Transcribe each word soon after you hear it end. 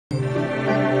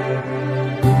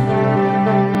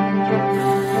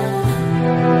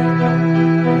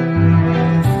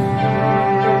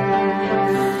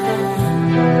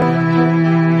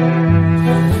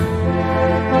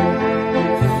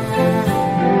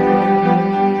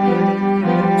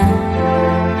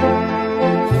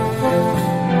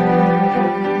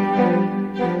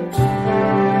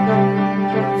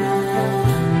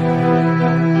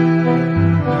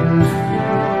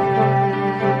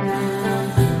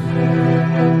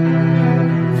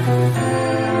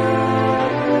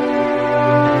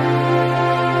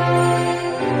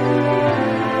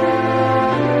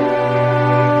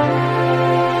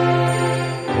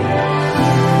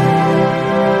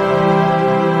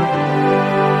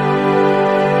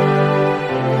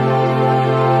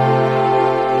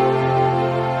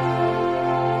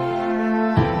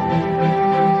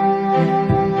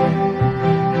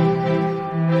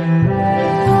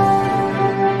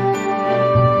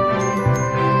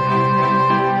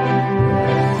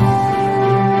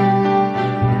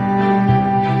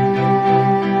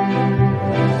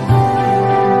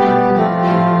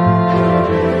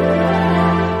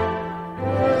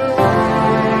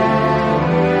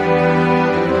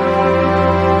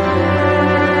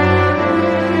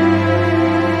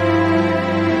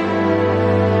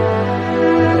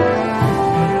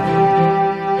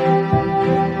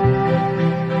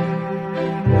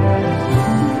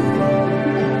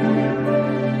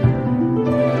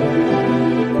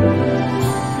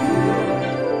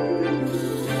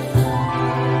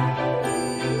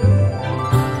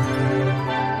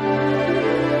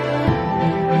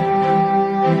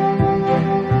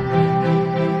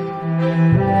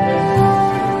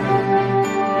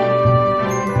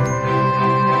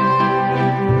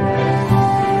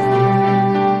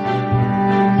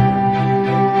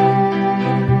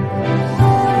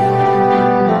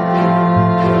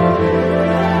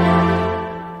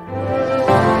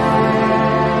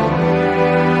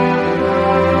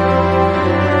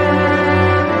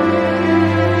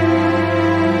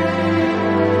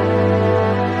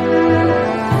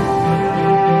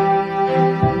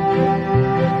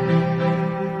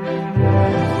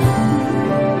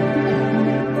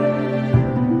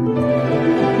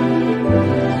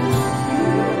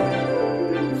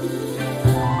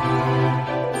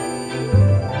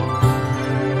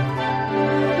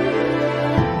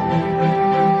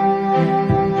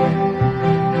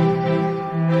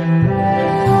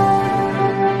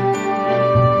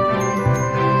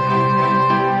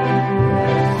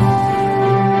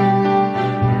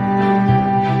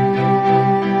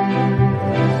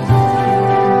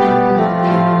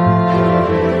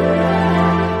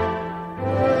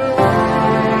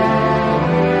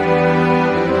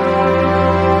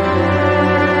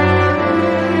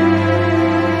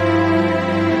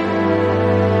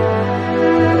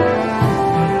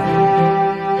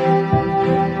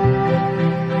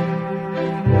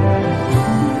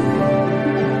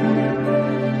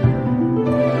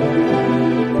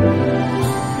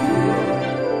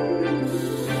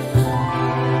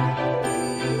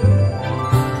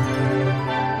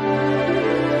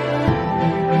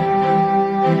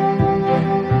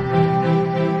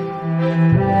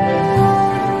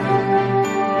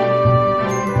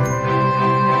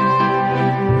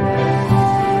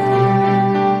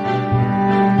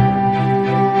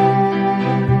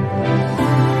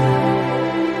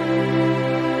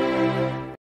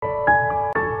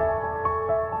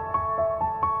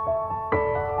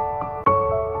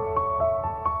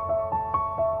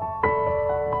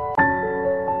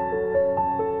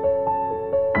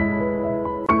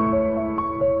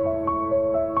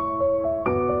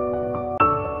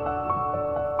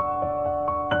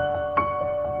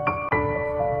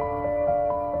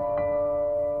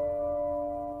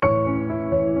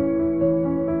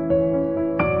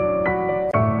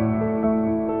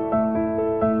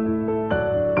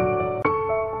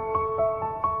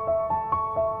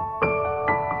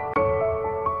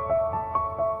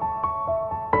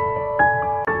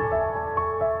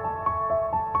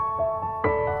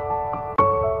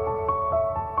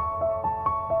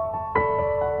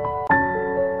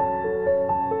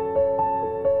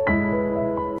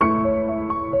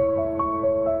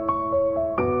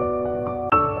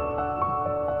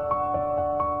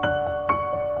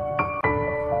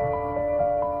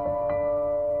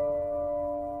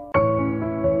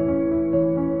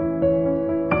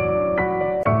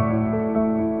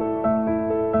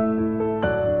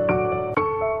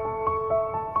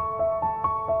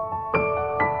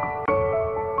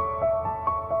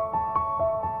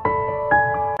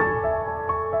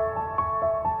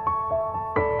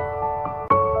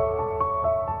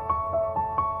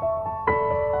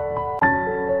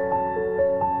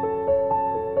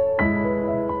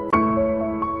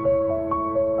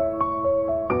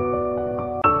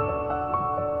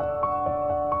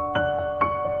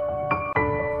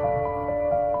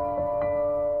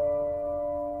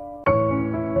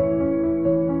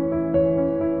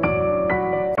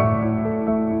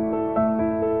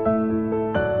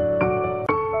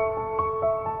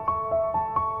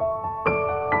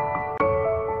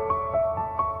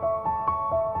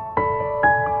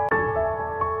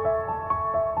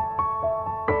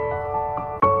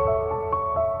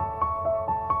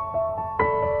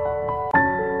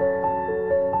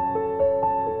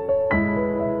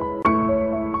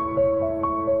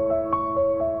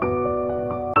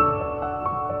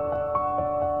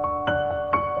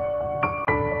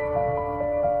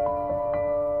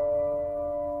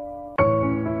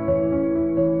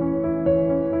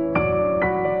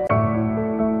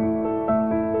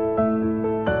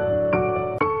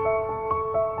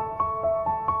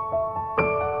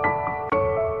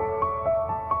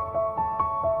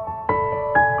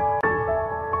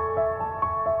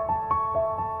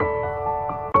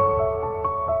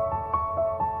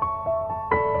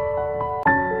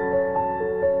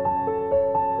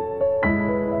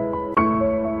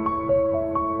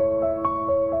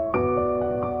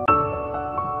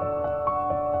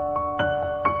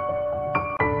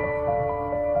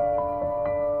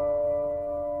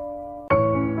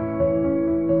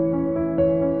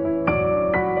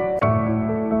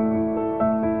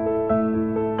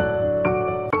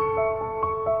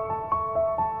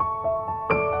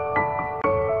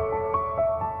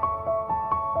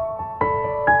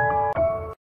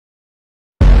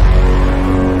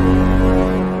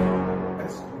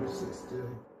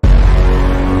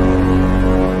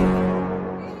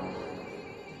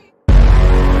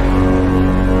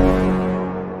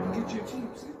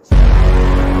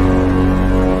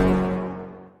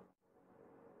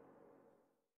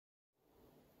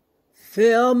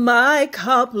Fill my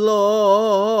cup,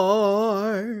 Lord.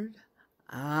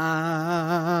 I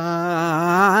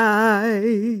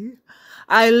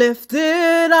lift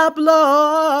it up, Lord.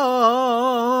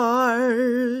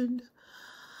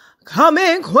 Come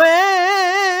and quench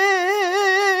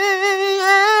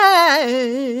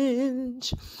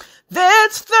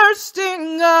this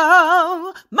thirsting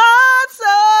of my soul.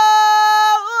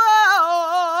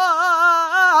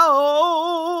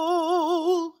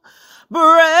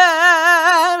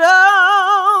 Bread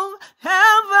of heaven,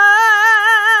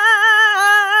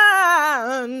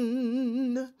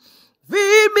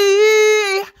 feed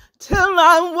me till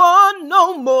I want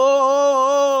no more.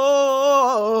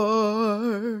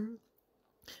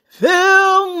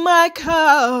 Fill my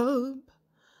cup,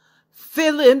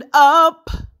 fill it up,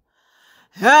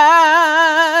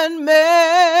 and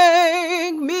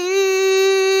make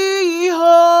me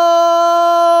whole.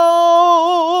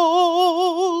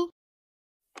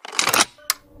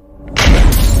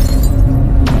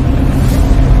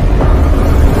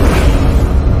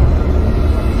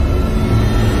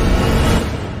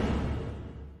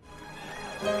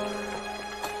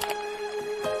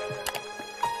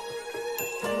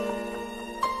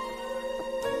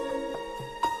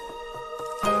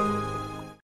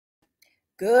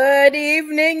 Good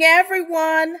evening,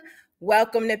 everyone.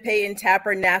 Welcome to Payton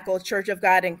Tabernacle, Church of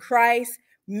God in Christ,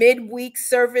 midweek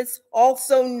service,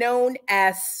 also known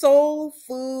as Soul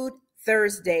Food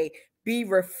Thursday. Be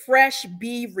refreshed,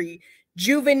 be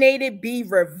rejuvenated, be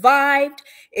revived.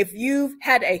 If you've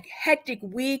had a hectic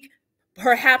week,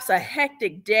 perhaps a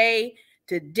hectic day,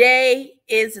 today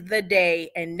is the day,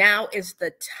 and now is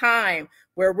the time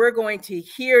where we're going to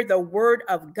hear the word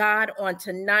of God on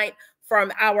tonight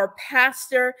from our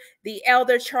pastor, the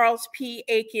elder Charles P.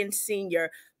 Aiken Sr.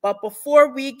 But before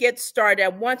we get started, I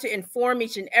want to inform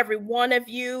each and every one of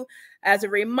you as a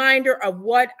reminder of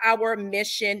what our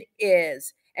mission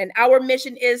is. And our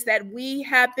mission is that we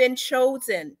have been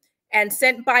chosen and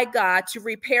sent by God to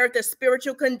repair the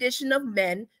spiritual condition of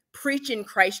men, preaching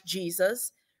Christ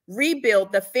Jesus,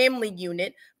 rebuild the family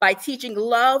unit by teaching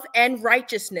love and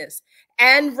righteousness,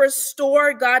 and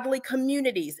restore godly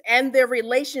communities and their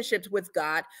relationships with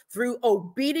God through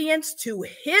obedience to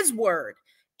His word.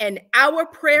 And our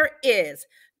prayer is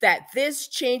that this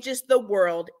changes the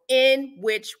world in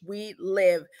which we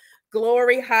live.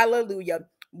 Glory, hallelujah.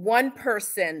 One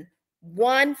person,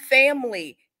 one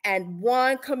family, and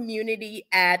one community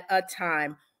at a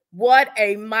time. What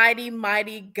a mighty,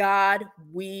 mighty God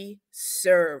we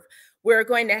serve. We're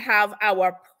going to have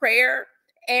our prayer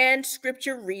and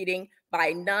scripture reading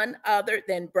by none other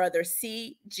than Brother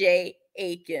C.J.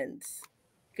 Aikens.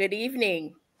 Good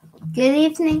evening. Good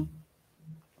evening.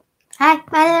 Hi,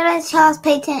 my name is Charles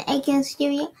Payton Aikens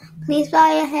Jr. Please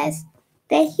bow your heads.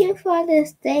 Thank you for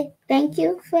this day. Thank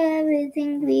you for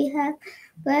everything we have.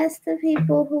 Bless the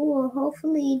people who will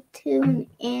hopefully tune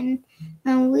in.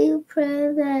 And we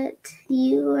pray that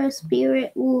your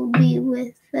spirit will be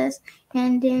with us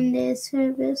and in this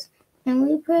service. And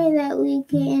we pray that we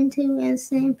get into the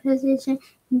same position.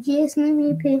 In Jesus' name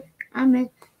we pray. Amen.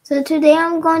 So today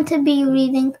I'm going to be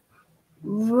reading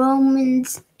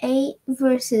Romans 8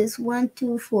 verses 1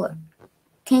 through 4,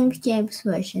 King James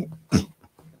Version.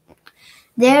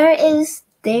 There is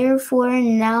therefore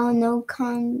now no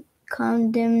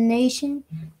condemnation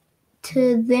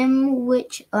to them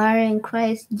which are in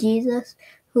Christ Jesus,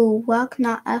 who walk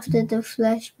not after the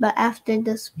flesh, but after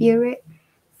the Spirit.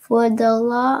 For the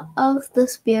law of the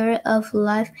Spirit of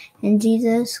life in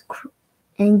Jesus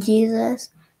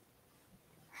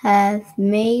hath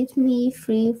made me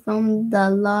free from the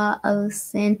law of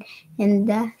sin and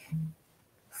death.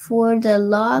 For the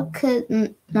law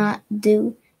could not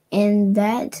do, and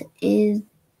that is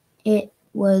it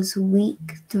was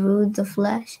weak through the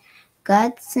flesh,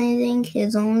 God sending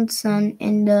his own Son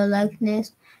in the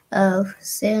likeness of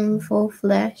sinful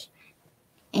flesh,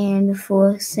 and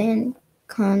for sin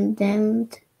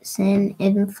condemned sin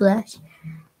in flesh,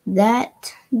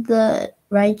 that the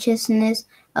righteousness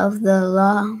of the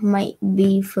law might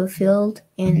be fulfilled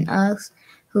in us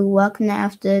who walk not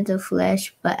after the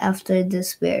flesh, but after the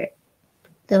Spirit.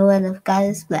 The word of God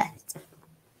is blessed.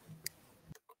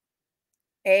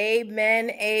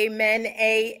 Amen, amen,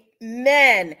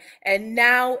 amen. And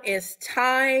now it's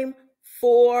time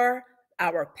for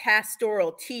our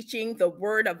pastoral teaching, the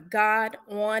word of God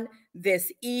on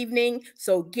this evening.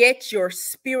 So get your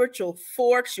spiritual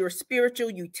forks, your spiritual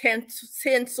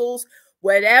utensils,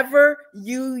 whatever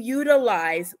you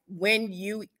utilize when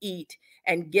you eat,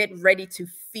 and get ready to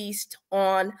feast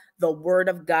on the word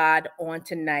of God on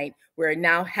tonight. We're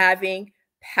now having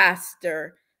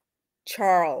Pastor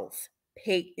Charles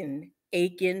Payton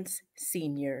Akins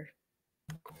Sr.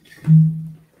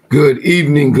 Good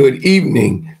evening. Good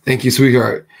evening. Thank you,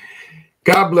 sweetheart.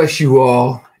 God bless you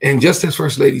all. And just as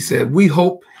First Lady said, we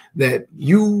hope that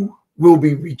you will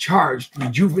be recharged,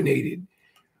 rejuvenated,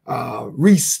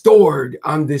 restored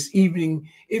on this evening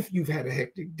if you've had a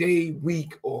hectic day,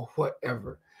 week, or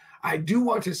whatever. I do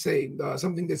want to say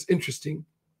something that's interesting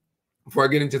before I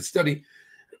get into the study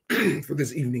for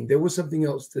this evening. There was something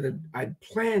else that I'd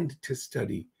planned to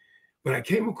study, but I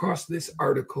came across this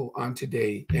article on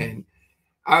today, and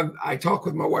I talk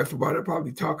with my wife about it.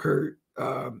 Probably talk her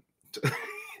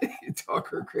talk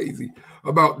her crazy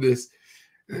about this.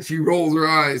 She rolls her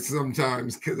eyes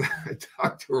sometimes because I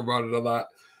talk to her about it a lot.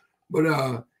 But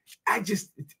I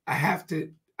have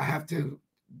to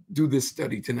do this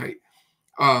study tonight.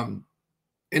 And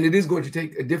it is going to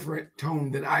take a different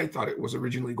tone than I thought it was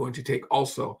originally going to take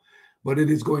also. But it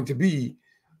is going to be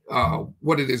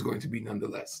what it is going to be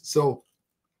nonetheless. So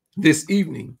this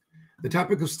evening, the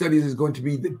topic of studies is going to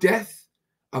be the death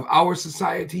of our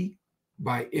society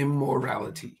by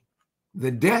immorality.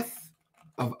 The death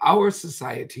of our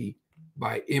society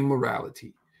by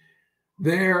immorality.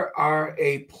 There are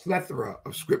a plethora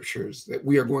of scriptures that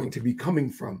we are going to be coming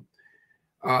from.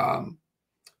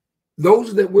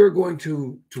 Those that we're going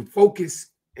to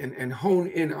focus and hone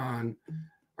in on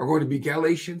are going to be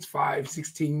Galatians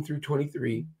 5:16 through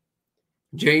 23,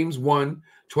 James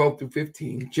 1:12 through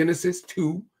 15, Genesis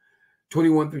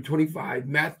 2:21 through 25,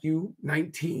 Matthew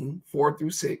 19:4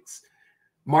 through 6,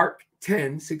 Mark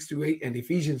 10:6 through 8, and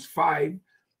Ephesians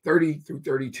 5:30 through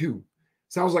 32.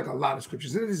 Sounds like a lot of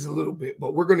scriptures. It is a little bit,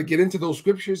 but we're going to get into those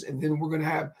scriptures and then we're going to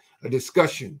have a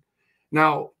discussion.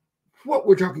 Now, what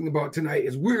we're talking about tonight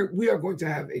is we are going to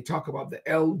have a talk about the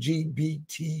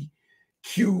LGBTQ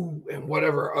and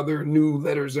whatever other new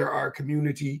letters there are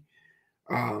community.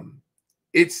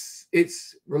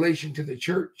 Its relation to the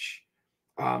church,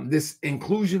 this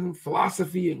inclusion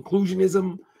philosophy,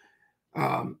 inclusionism,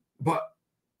 but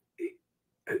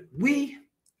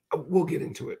we'll get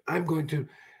into it. I'm going to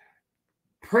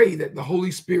pray that the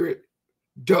Holy Spirit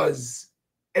does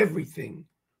everything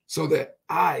so that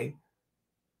I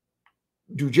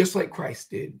do just like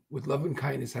Christ did. With love and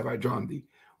kindness have I drawn thee.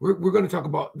 We're going to talk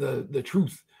about the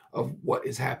truth of what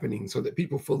is happening so that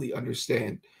people fully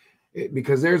understand it,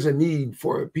 because there's a need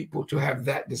for people to have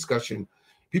that discussion.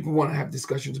 People want to have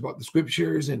discussions about the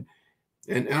scriptures, and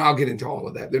I'll get into all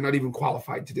of that. They're not even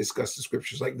qualified to discuss the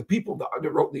scriptures. Like the people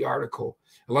that wrote the article,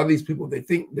 a lot of these people, they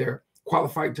think they're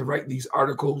qualified to write these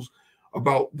articles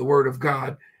about the word of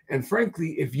God. And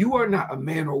frankly, if you are not a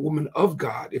man or woman of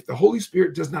God, if the Holy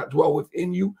Spirit does not dwell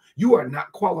within you, you are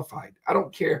not qualified. I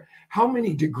don't care how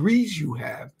many degrees you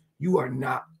have, you are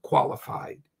not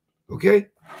qualified. Okay?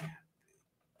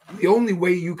 The only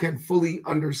way you can fully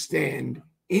understand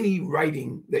any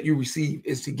writing that you receive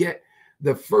is to get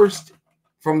first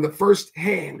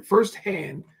hand,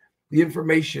 the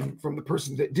information from the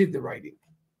person that did the writing.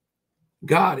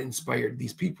 God inspired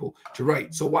these people to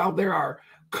write. So while there are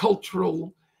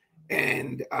cultural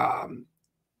and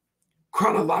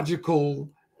chronological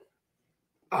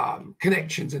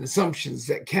connections and assumptions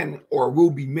that can or will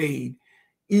be made,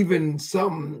 even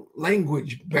some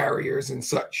language barriers and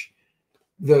such,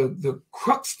 the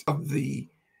crux of the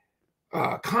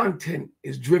content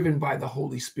is driven by the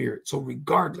Holy Spirit. So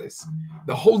regardless,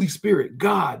 the Holy Spirit,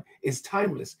 God, is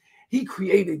timeless. He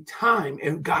created time,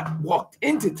 and God walked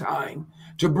into time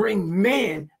to bring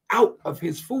man out of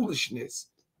his foolishness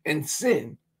and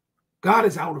sin. God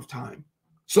is out of time.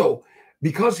 So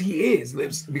because he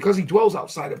because he dwells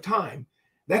outside of time,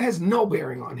 that has no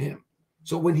bearing on him.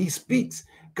 So when he speaks,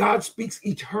 God speaks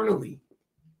eternally.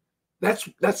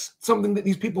 That's something that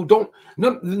these people don't.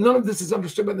 None of this is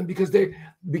understood by them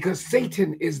because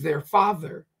Satan is their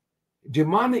father.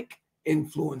 Demonic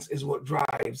influence is what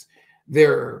drives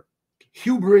their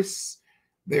hubris,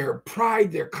 their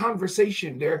pride, their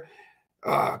conversation, their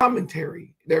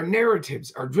commentary, their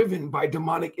narratives are driven by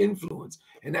demonic influence.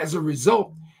 And as a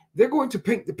result, they're going to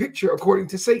paint the picture according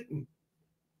to Satan.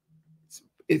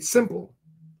 It's simple.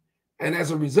 And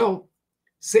as a result,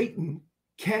 Satan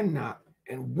cannot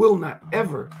and will not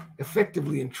ever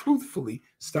effectively and truthfully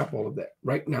stop all of that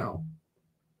right now.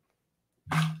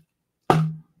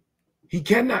 He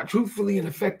cannot truthfully and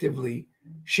effectively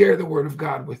share the word of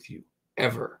God with you,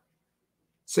 ever.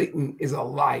 Satan is a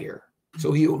liar,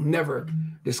 so he'll never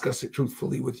discuss it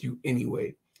truthfully with you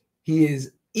anyway. He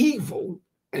is evil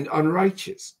and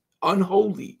unrighteous,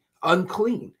 unholy,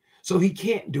 unclean, so he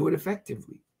can't do it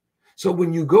effectively. So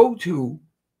when you go to,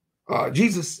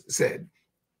 Jesus said,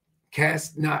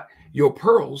 cast not your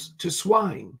pearls to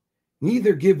swine,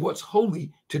 neither give what's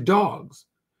holy to dogs.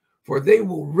 For they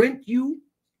will rent you,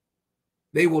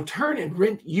 they will turn and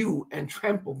rent you and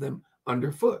trample them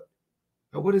underfoot.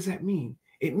 Now, what does that mean?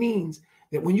 It means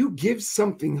that when you give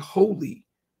something holy,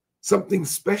 something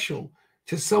special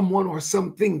to someone or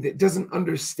something that doesn't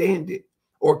understand it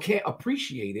or can't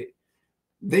appreciate it,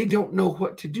 they don't know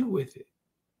what to do with it.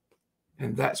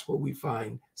 And that's where we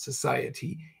find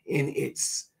society in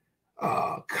its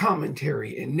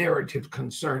commentary and narrative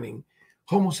concerning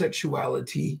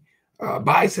homosexuality,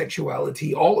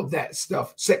 bisexuality, all of that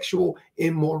stuff, sexual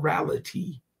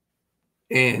immorality,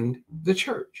 and the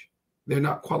church. They're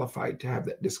not qualified to have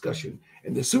that discussion.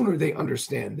 And the sooner they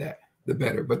understand that, the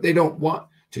better. But they don't want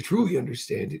to truly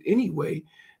understand it anyway,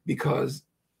 because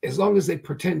as long as they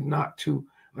pretend not to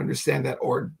understand that,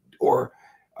 or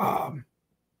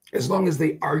as long as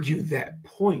they argue that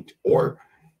point or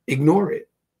ignore it,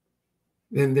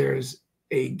 then there's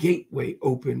a gateway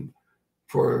open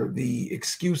for the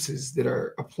excuses that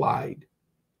are applied.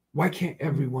 Why can't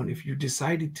everyone, if you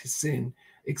decided to sin,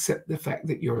 accept the fact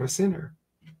that you're a sinner?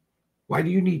 Why do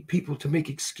you need people to make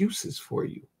excuses for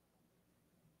you?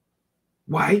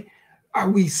 Why are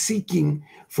we seeking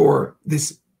for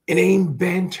this inane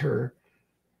banter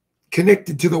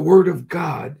connected to the word of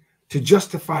God to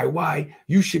justify why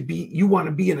you want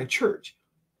to be in a church?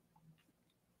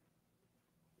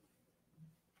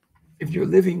 If you're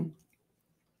living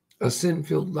a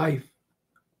sin-filled life,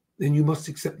 then you must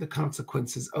accept the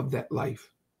consequences of that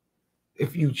life.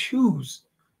 If you choose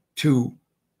to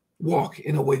walk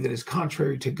in a way that is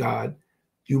contrary to God,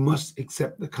 you must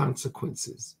accept the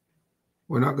consequences.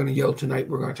 We're not going to yell tonight.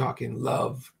 We're going to talk in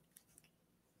love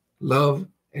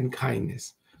and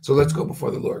kindness. So let's go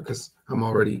before the Lord, because I'm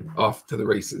already off to the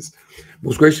races.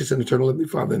 Most gracious and eternal Heavenly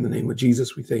Father, in the name of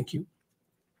Jesus, we thank you.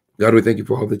 God, we thank you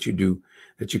for all that you do,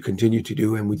 that you continue to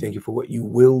do, and we thank you for what you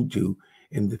will do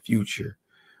in the future.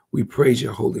 We praise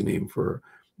your holy name for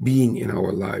being in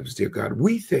our lives, dear God.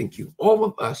 We thank you, all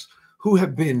of us who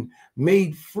have been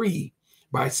made free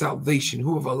by salvation,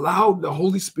 who have allowed the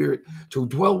Holy Spirit to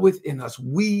dwell within us.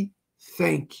 We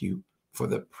thank you for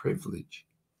the privilege.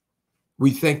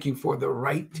 We thank you for the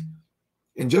right.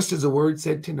 And just as the word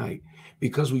said tonight,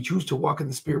 because we choose to walk in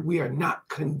the Spirit, we are not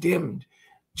condemned,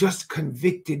 just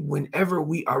convicted whenever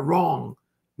we are wrong,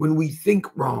 when we think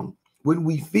wrong, when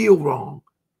we feel wrong,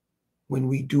 when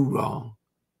we do wrong.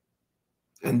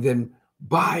 And then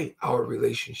by our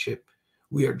relationship,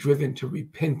 we are driven to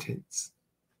repentance.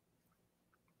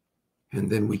 And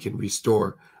then we can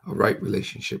restore a right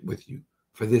relationship with you.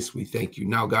 For this, we thank you.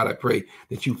 Now, God, I pray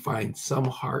that you find some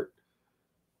heart,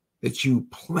 that you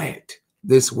plant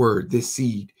this word, this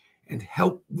seed, and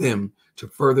help them to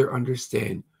further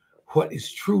understand what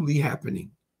is truly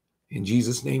happening. In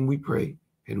Jesus' name we pray,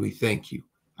 and we thank you.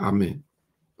 Amen.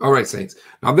 All right, saints.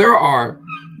 Now, there are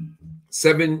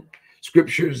 7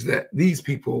 scriptures that these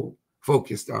people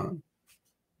focused on.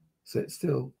 Sit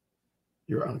still.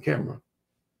 You're on camera.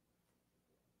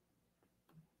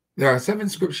 There are 7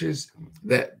 scriptures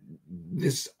that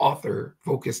this author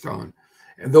focused on,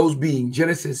 and those being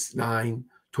Genesis 9,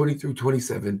 20 through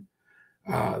 27,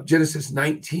 Genesis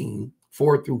 19,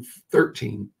 4 through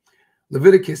 13,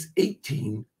 Leviticus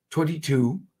 18,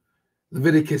 22,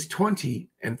 Leviticus 20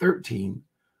 and 13,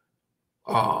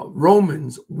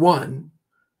 Romans 1.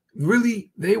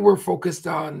 Really, they were focused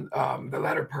on the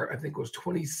latter part, I think it was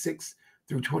 26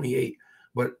 through 28.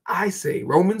 But I say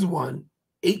Romans 1,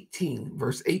 18,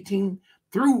 verse 18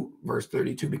 through verse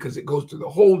 32, because it goes through the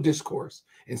whole discourse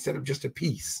instead of just a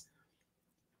piece.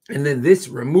 And then this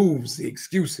removes the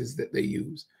excuses that they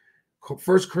use.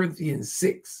 1 Corinthians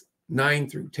 6, 9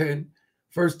 through 10,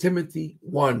 1 Timothy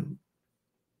 1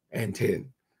 and 10.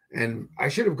 And I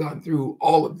should have gone through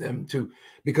all of them too,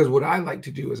 because what I like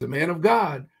to do as a man of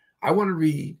God, I want to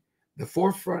read the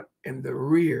forefront and the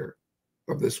rear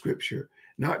of the scripture,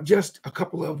 not just a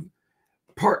couple of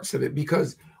parts of it,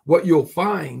 because what you'll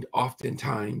find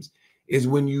oftentimes is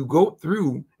when you go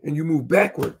through and you move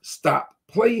backward, stop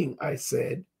playing, I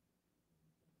said.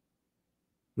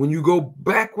 When you go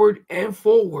backward and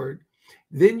forward,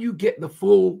 then you get the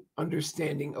full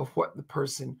understanding of what the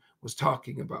person was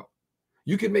talking about.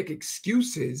 You can make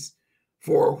excuses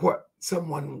for what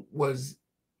someone was,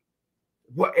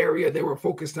 what area they were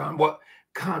focused on, what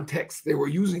context they were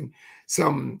using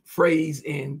some phrase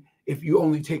in, if you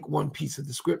only take one piece of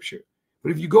the scripture.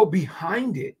 But if you go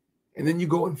behind it and then you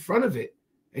go in front of it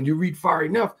and you read far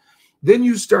enough, then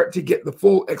you start to get the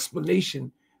full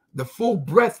explanation, the full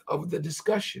breadth of the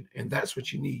discussion. And that's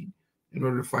what you need in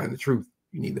order to find the truth.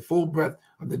 You need the full breadth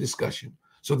of the discussion.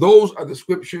 So those are the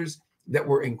scriptures that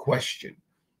were in question.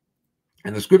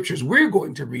 And the scriptures we're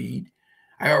going to read,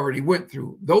 I already went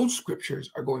through. Those scriptures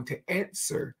are going to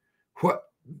answer what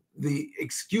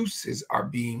excuses are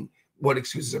being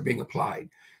applied.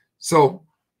 So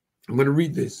I'm going to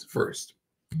read this first.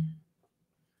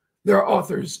 There are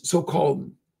authors,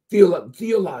 so-called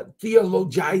theologizing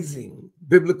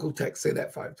biblical text. Say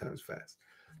that 5 times fast.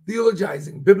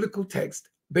 Theologizing biblical text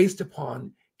based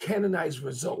upon canonized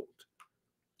result,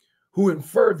 who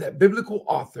infer that biblical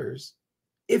authors,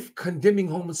 if condemning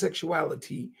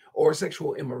homosexuality or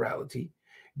sexual immorality,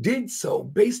 did so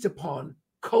based upon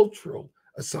cultural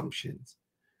assumptions,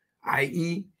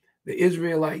 i.e., the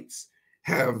Israelites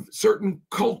have certain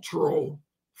cultural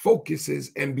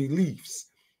focuses and beliefs,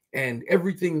 and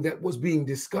everything that was being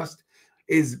discussed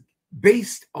is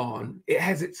based on, it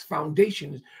has its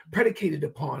foundations predicated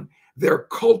upon their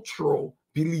cultural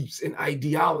beliefs and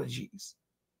ideologies.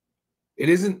 It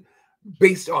isn't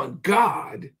based on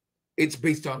God, it's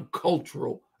based on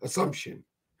cultural assumption.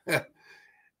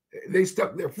 They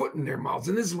stuck their foot in their mouths.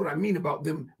 And this is what I mean about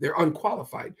them. They're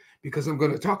unqualified, because I'm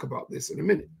going to talk about this in a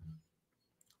minute.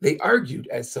 They argued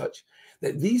as such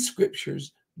that these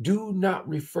scriptures do not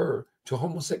refer to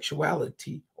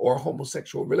homosexuality or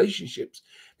homosexual relationships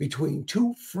between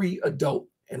two free adult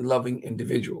and loving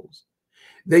individuals.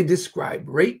 They describe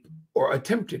rape or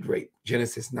attempted rape,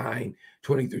 Genesis 9,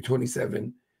 20 through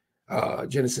 27,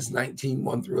 Genesis 19,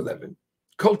 1 through 11.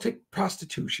 Cultic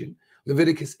prostitution,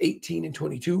 Leviticus 18 and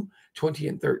 22, 20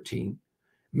 and 13.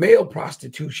 Male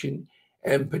prostitution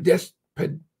and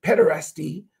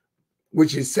pederasty,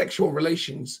 which is sexual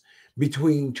relations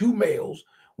between two males,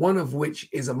 one of which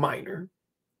is a minor.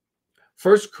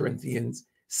 1 Corinthians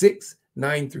 6,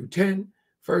 9 through 10,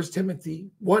 1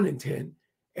 Timothy 1 and 10,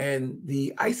 and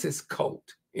the ISIS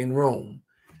cult in Rome,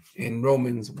 in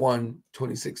Romans 1,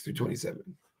 26 through 27.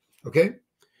 Okay?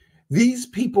 These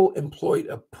people employed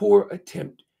a poor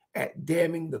attempt at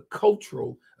damning the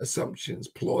cultural assumptions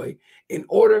ploy in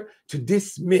order to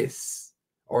dismiss,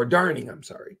 or darning, I'm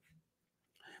sorry.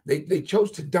 They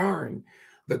chose to darn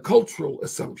the cultural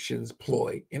assumptions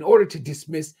ploy in order to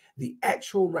dismiss the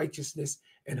actual righteousness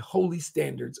and holy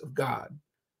standards of God.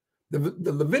 The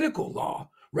Levitical law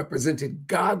represented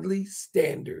godly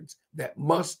standards that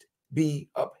must be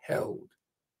upheld.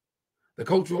 The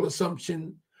cultural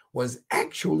assumption was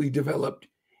actually developed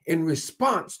in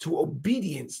response to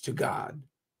obedience to God.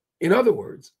 In other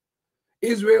words,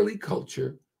 Israeli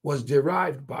culture was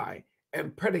derived by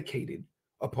and predicated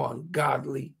upon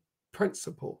godly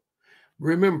principle.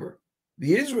 Remember,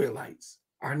 the Israelites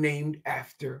are named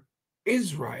after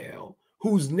Israel,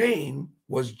 whose name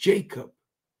was Jacob.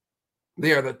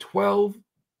 They are the 12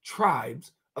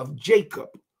 tribes of Jacob,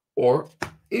 or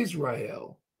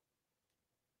Israel.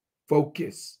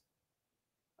 Focus.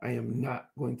 I am not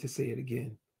going to say it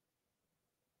again.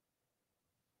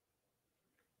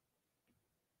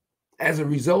 As a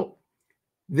result,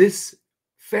 this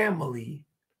family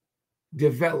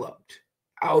developed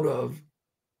out of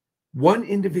one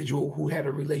individual who had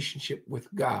a relationship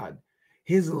with God.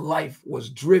 His life was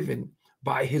driven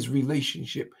by his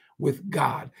relationship with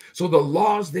God. So the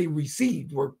laws they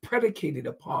received were predicated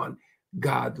upon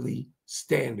godly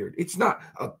standard. It's not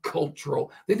a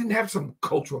cultural, they didn't have some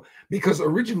cultural, because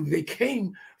originally they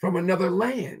came from another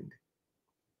land.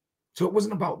 So it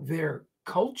wasn't about their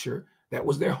culture. That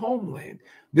was their homeland.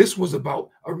 This was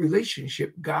about a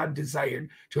relationship God desired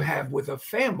to have with a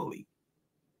family.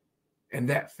 And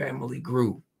that family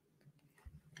grew.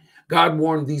 God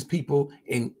warned these people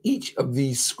in each of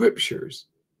these scriptures,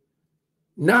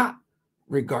 not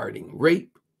regarding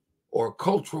rape or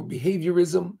cultural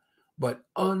behaviorism, but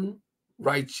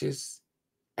unrighteous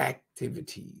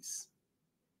activities.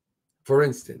 For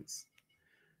instance,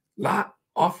 Lot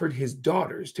offered his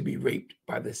daughters to be raped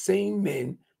by the same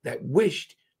men that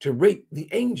wished to rape the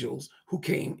angels who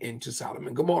came into Sodom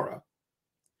and Gomorrah.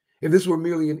 If this were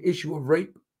merely an issue of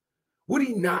rape, would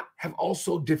he not have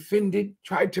also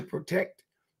tried to protect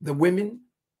the women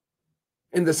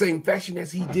in the same fashion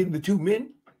as he did the two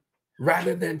men,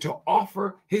 rather than to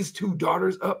offer his two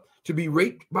daughters up to be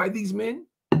raped by these men?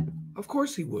 Of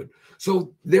course he would.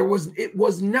 So it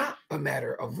was not a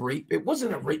matter of rape. It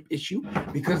wasn't a rape issue,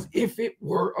 because if it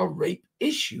were a rape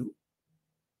issue,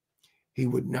 he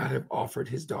would not have offered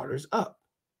his daughters up.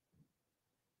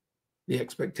 The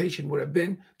expectation would have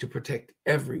been to protect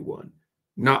everyone,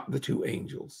 not the two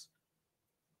angels.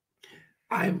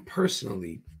 I am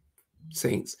personally,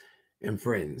 saints and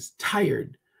friends,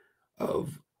 tired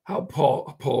of how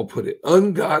Paul put it,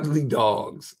 ungodly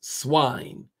dogs,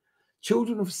 swine,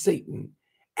 children of Satan,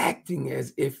 acting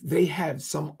as if they have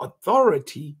some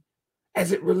authority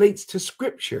as it relates to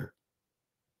Scripture.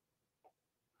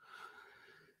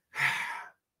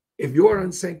 If you're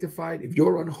unsanctified, if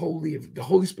you're unholy, if the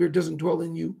Holy Spirit doesn't dwell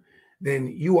in you, then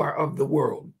you are of the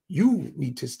world. You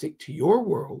need to stick to your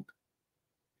world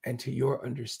and to your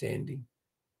understanding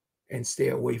and stay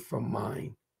away from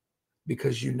mine,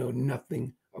 because you know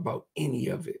nothing about any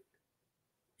of it.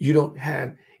 You don't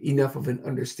have enough of an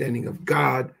understanding of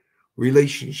God,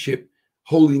 relationship,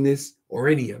 holiness, or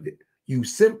any of it. You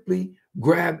simply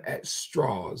grab at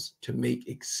straws to make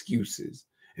excuses.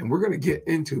 And we're going to get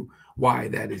into why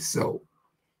that is so.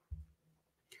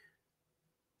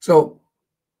 So,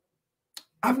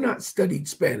 I've not studied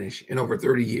Spanish in over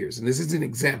 30 years, and this is an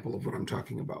example of what I'm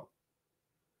talking about.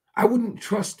 I wouldn't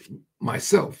trust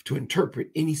myself to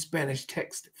interpret any Spanish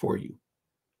text for you.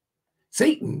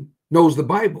 Satan knows the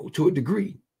Bible to a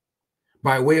degree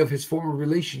by way of his former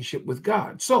relationship with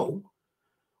God. So,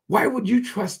 why would you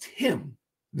trust him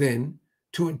then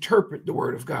to interpret the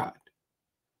word of God?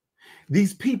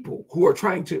 These people who are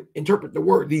trying to interpret the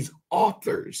word, these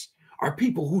authors, are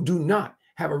people who do not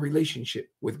have a relationship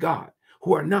with God,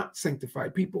 who are not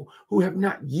sanctified people, who have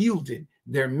not yielded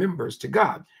their members to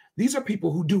God. These are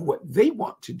people who do what they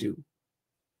want to do.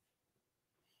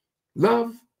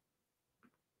 Love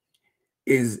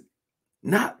is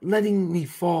not letting me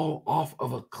fall off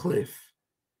of a cliff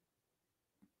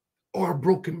or a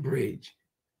broken bridge.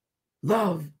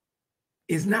 Love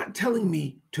is not telling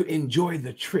me to enjoy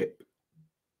the trip,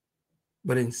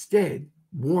 but instead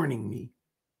warning me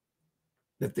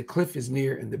that the cliff is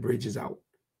near and the bridge is out.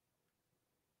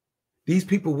 These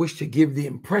people wish to give the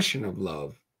impression of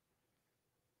love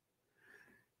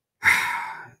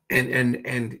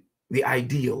and the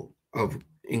ideal of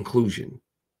inclusion,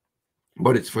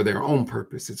 but it's for their own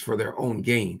purpose. It's for their own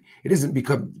gain. It isn't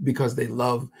because they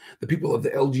love the people of the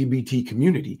LGBT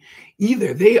community.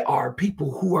 Either they are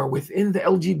people who are within the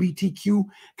LGBTQ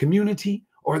community,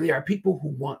 or they are people who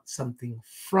want something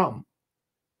from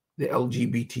the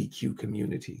LGBTQ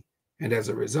community. And as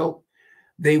a result,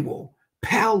 they will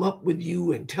pal up with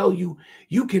you and tell you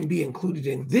you can be included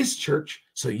in this church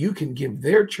so you can give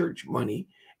their church money,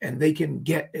 and they can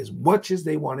get as much as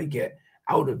they want to get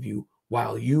out of you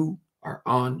while you are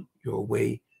on your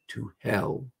way to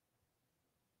hell.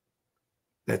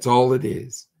 That's all it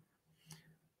is.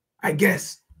 I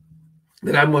guess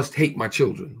that I must hate my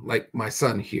children, like my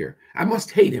son here. I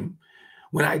must hate him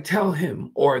when I tell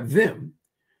him or them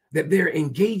that they're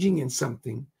engaging in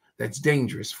something that's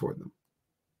dangerous for them.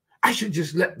 I should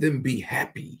just let them be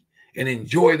happy and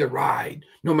enjoy the ride,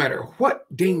 no matter what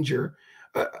danger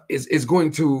is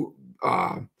going to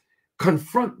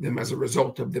confront them as a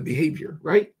result of the behavior,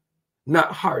 right?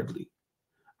 Not hardly.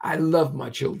 I love my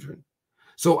children,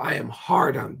 so I am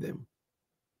hard on them.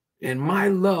 And my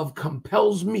love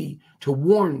compels me to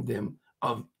warn them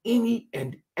of any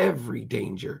and every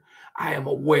danger I am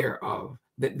aware of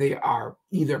that they are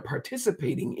either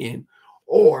participating in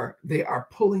or they are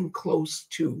pulling close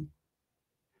to.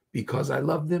 Because I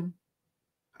love them,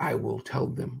 I will tell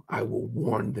them, I will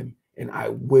warn them, and I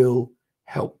will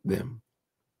help them.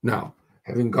 Now,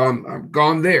 having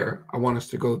gone there, I want us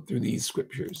to go through these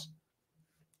scriptures.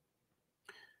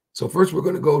 So first, we're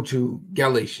going to go to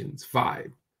Galatians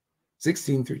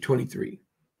 5:16 through 23.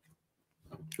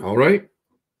 All right?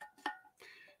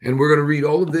 And we're going to read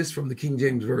all of this from the King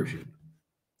James Version.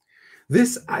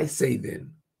 This I say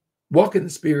then, walk in the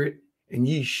Spirit, and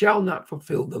ye shall not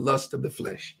fulfill the lust of the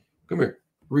flesh. Come here,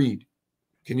 read.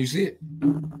 Can you see it?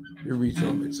 You read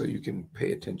from it so you can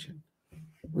pay attention.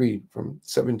 Read from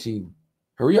 17.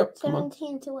 Hurry up.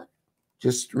 17 to what?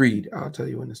 Just read. I'll tell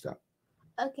you when to stop.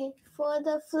 Okay. For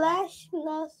the flesh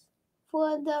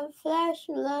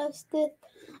lusteth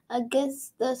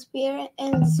against the spirit,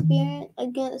 and the spirit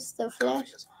against the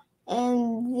flesh,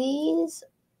 and these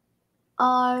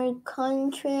are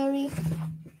contrary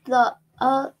the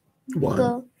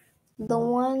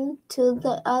one to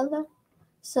the other,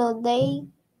 so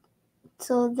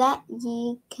that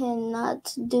ye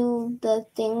cannot do the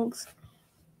things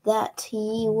that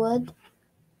ye would.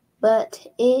 But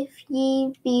if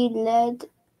ye be led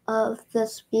of the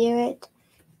Spirit,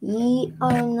 ye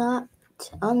are not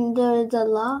under the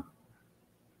law.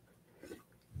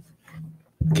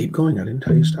 Keep going. I didn't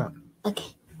tell you to stop.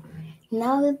 Okay.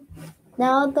 Now the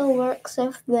works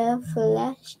of the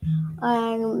flesh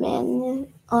are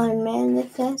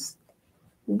manifest,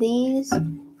 these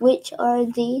which are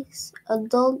these: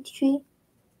 adultery,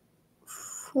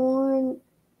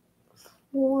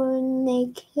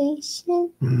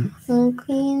 fornication,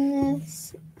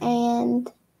 uncleanness,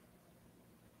 and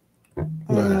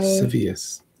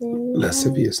lasciviousness.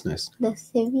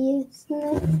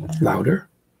 Louder.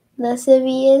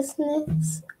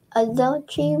 Lasciviousness,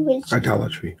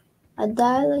 idolatry,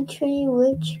 idolatry,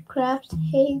 witchcraft,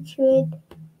 hatred,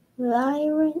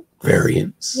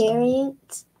 variance,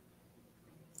 emulations,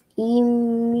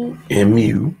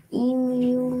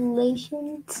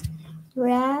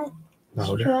 wrath,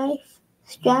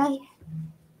 strife,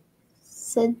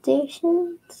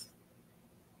 seditions,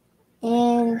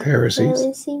 and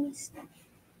heresies,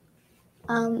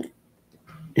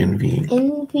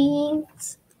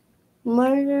 envyings,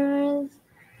 murderers,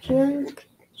 drunkenness,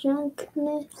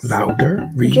 drunkenness,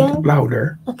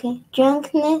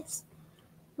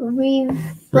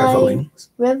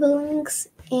 revelings,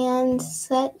 and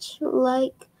such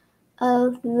like,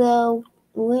 of the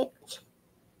which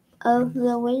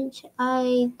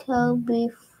I told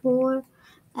before,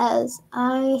 as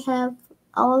I have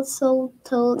also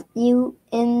told you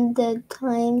in the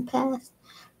time past,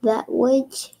 that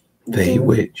they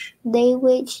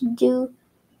which do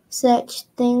such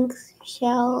things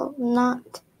shall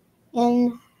not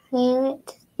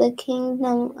inherit the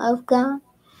kingdom of God.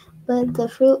 But the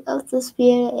fruit of the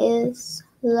Spirit is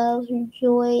love,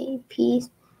 joy, peace,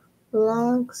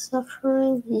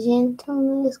 long-suffering,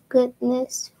 gentleness,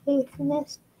 goodness, faith,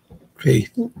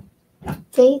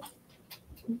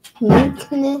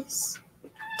 meekness,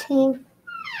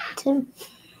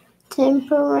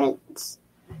 temperance.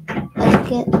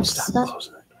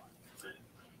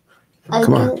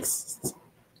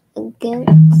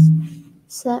 Against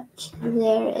such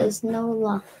there is no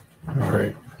law. All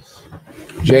right.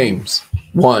 James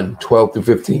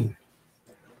 1:12-15.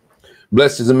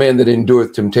 Blessed is the man that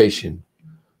endureth temptation,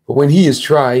 for when he is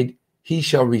tried, he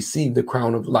shall receive the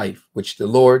crown of life, which the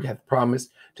Lord hath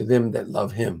promised to them that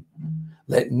love him.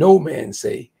 Let no man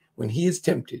say, when he is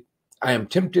tempted, I am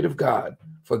tempted of God,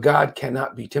 for God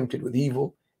cannot be tempted with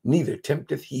evil, neither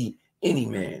tempteth he any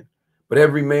man. But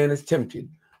every man is tempted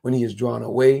when he is drawn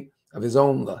away of his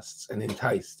own lusts and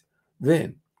enticed.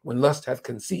 Then, when lust hath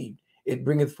conceived, it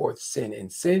bringeth forth sin, and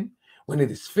sin, when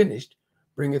it is finished,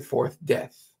 bringeth forth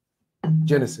death.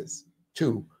 Genesis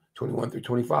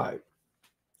 2:21-25.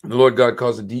 And the Lord God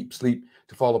caused a deep sleep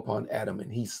to fall upon Adam,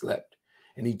 and he slept.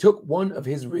 And he took one of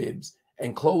his ribs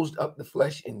and closed up the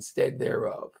flesh instead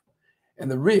thereof. And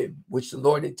the rib which the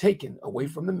Lord had taken away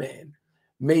from the man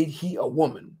made he a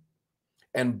woman,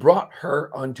 and brought her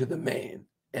unto the man.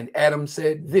 And Adam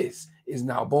said, This is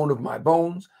now bone of my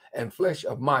bones and flesh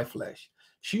of my flesh.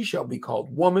 She shall be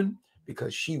called woman,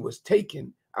 because she was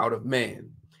taken out of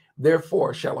man.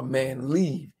 Therefore shall a man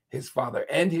leave his father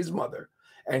and his mother,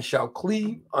 and shall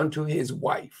cleave unto his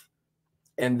wife,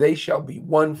 and they shall be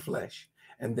one flesh.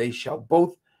 And they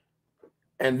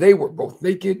were both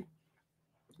naked,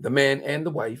 the man and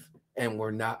the wife, and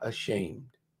were not ashamed.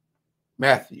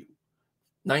 Matthew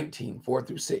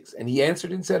 19:4-6. And he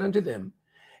answered and said unto them,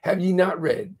 Have ye not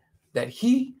read that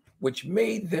he which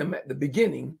made them at the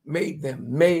beginning made them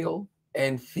male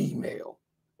and female,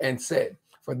 and said,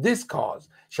 For this cause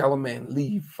shall a man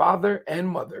leave father and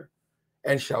mother,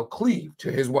 and shall cleave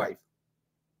to his wife,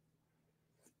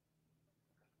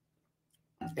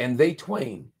 and they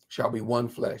twain shall be one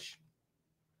flesh.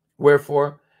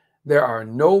 Wherefore there are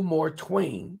no more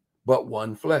twain, but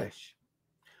one flesh.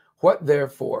 What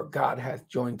therefore God hath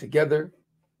joined together,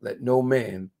 let no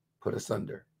man put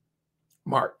asunder.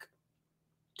 Mark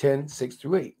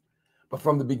 10:6-8. But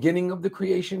from the beginning of the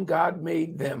creation, God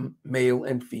made them male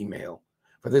and female.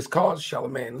 For this cause shall a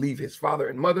man leave his father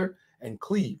and mother, and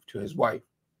cleave to his wife,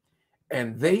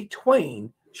 and they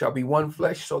twain shall be one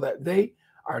flesh, so that they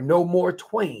are no more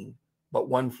twain, but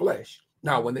one flesh.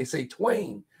 Now, when they say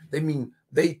twain, they mean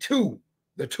they two,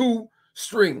 the two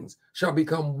strings shall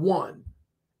become one.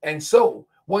 And so,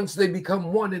 once they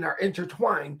become one and are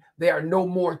intertwined, they are no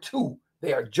more two.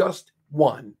 They are just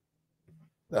one,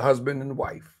 the husband and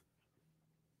wife.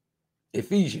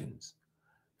 Ephesians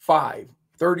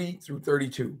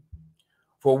 5:30-32.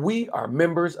 For we are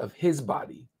members of his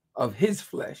body, of his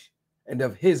flesh, and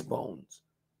of his bones.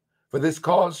 For this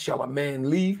cause shall a man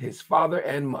leave his father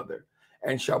and mother,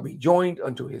 and shall be joined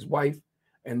unto his wife,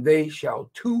 and they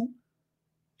shall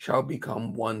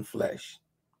become one flesh.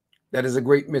 That is a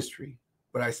great mystery,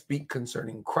 but I speak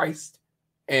concerning Christ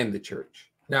and the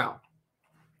church. Now,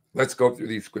 let's go through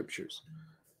these scriptures.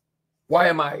 Why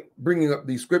am I bringing up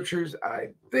these scriptures?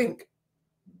 I think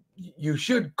you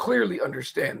should clearly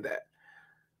understand that.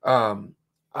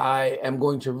 I am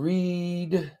going to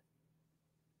read.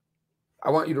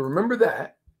 I want you to remember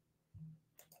that.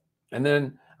 And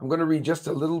then I'm going to read just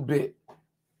a little bit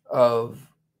of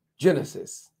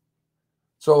Genesis.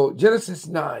 So Genesis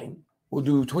 9, we'll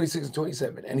do 26 and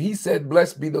 27. And he said,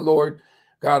 Blessed be the Lord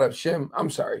God of Shem.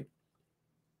 I'm sorry.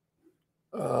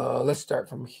 Let's start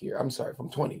from here. I'm sorry,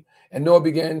 from 20. And Noah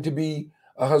began to be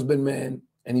a husbandman,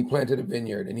 and he planted a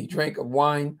vineyard, and he drank of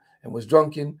wine and was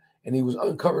drunken, and he was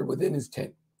uncovered within his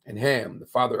tent. And Ham, the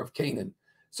father of Canaan,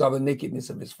 saw the nakedness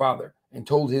of his father, and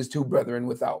told his two brethren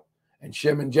without. And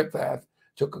Shem and Jephthah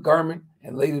took a garment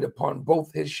and laid it upon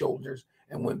both his shoulders,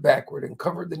 and went backward and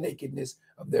covered the nakedness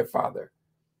of their father.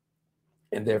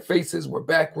 And their faces were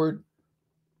backward,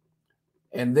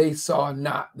 and they saw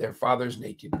not their father's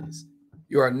nakedness.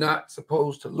 You are not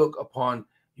supposed to look upon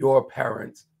your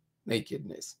parents'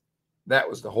 nakedness. That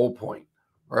was the whole point,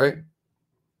 right?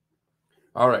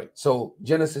 All right, so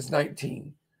Genesis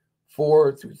 19,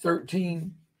 4 through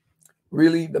 13,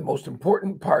 really the most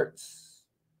important parts.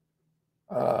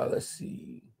 Let's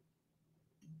see.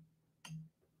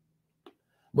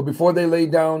 But before they lay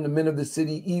down, the men of the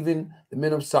city, even the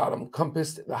men of Sodom,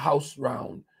 compassed the house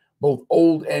round, both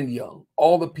old and young,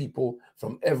 all the people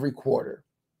from every quarter.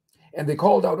 And they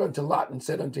called out unto Lot and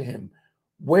said unto him,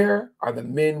 Where are the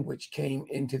men which came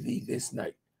into thee this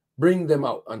night? Bring them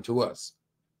out unto us,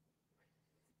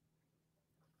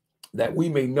 that we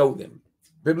may know them.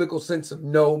 Biblical sense of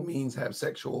know means have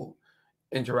sexual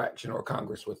interaction or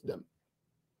congress with them.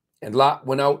 And Lot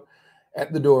went out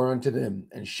at the door unto them,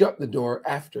 and shut the door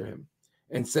after him,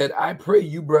 and said, I pray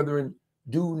you, brethren,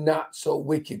 do not so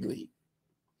wickedly.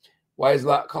 Why is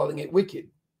Lot calling it wicked?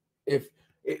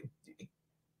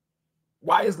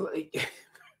 Why is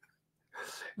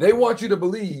they want you to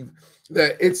believe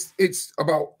that it's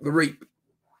about the rape.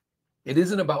 It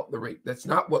isn't about the rape. That's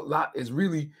not what Lot is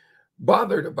really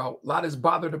bothered about. Lot is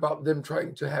bothered about them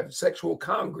trying to have sexual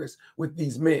congress with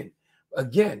these men.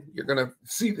 Again, you're going to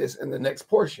see this in the next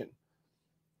portion.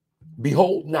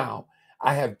 Behold, now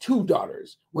I have two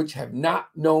daughters which have not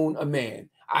known a man.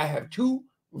 I have two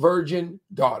virgin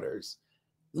daughters.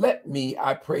 Let me,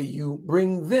 I pray you,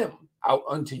 bring them out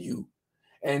unto you,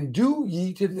 and do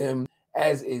ye to them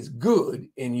as is good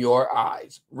in your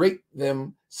eyes. Rape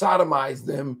them, sodomize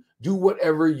them, do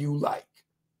whatever you like.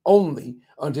 Only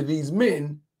unto these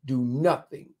men do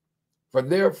nothing. For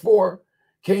therefore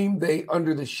came they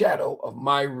under the shadow of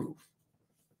my roof.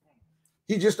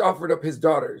 He just offered up his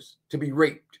daughters to be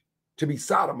raped, to be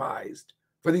sodomized,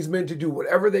 for these men to do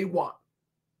whatever they want.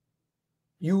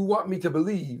 You want me to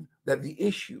believe that the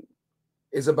issue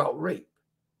is about rape?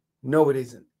 No, it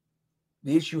isn't.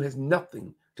 The issue has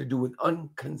nothing to do with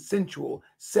unconsensual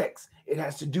sex. It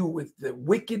has to do with the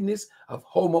wickedness of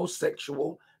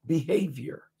homosexual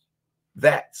behavior.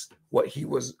 That's what he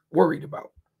was worried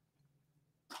about.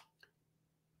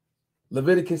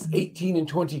 Leviticus 18 and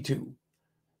 22.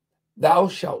 Thou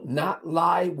shalt not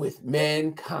lie with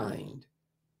mankind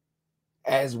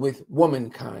as with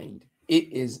womankind.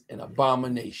 It is an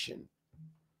abomination.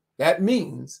 That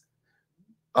means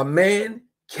a man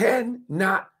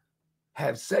cannot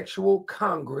have sexual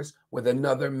congress with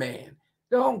another man.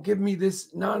 Don't give me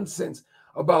this nonsense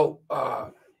about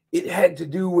it had to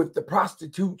do with the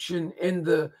prostitution in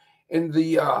the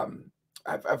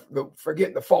I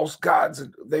forget the false gods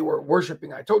they were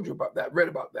worshiping. I told you about that, read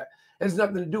about that. It has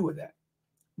nothing to do with that.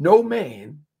 No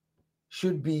man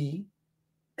should be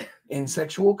in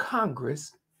sexual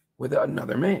congress with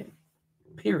another man,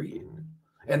 period.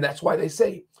 And that's why they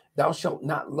say, thou shalt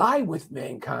not lie with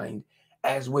mankind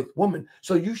as with woman.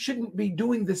 So you shouldn't be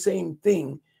doing the same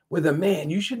thing with a man.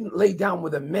 You shouldn't lay down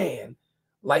with a man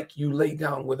like you lay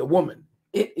down with a woman.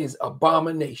 It is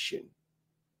abomination.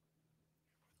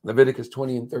 Leviticus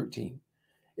 20 and 13.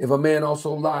 If a man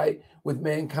also lie with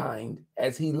mankind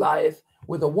as he lieth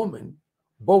with a woman,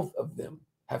 both of them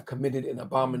have committed an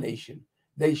abomination.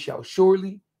 They shall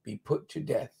surely be put to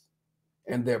death,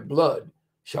 and their blood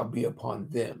shall be upon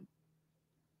them.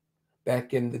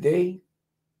 Back in the day,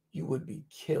 you would be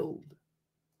killed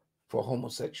for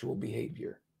homosexual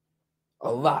behavior.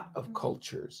 A lot of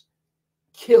cultures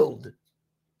killed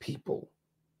people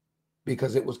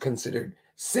because it was considered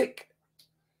sick,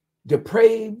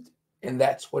 depraved, and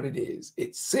that's what it is.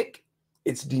 It's sick,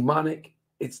 it's demonic,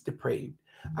 it's depraved.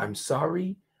 I'm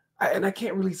sorry, and I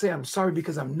can't really say I'm sorry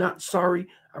because I'm not sorry.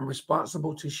 I'm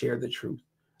responsible to share the truth.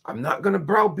 I'm not going to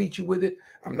browbeat you with it.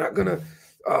 I'm not going to,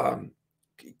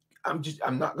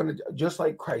 I'm not going to, just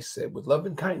like Christ said, with love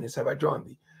and kindness have I drawn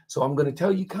thee. So I'm going to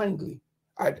tell you kindly.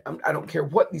 I don't care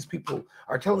what these people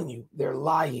are telling you. They're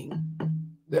lying.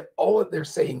 All that they're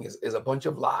saying is a bunch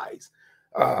of lies.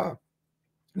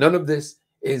 None of this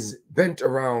is bent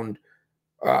around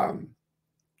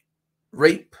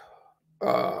rape,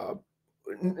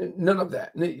 none of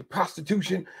that.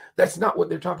 Prostitution, that's not what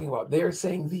they're talking about. They're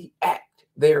saying the act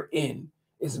therein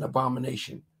is an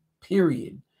abomination,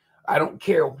 period. I don't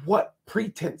care what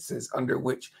pretenses under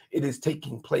which it is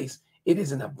taking place. It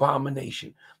is an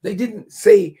abomination. They didn't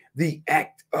say the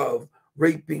act of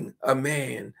raping a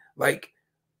man, like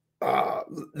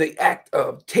the act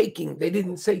of taking. They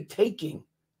didn't say taking.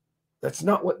 That's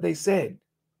not what they said.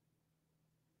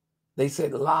 They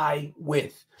said lie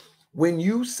with. When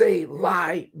you say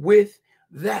lie with,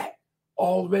 that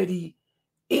already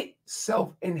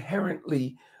itself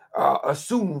inherently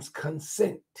assumes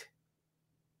consent.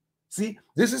 See,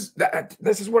 this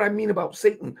is what I mean about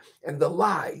Satan and the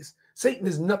lies. Satan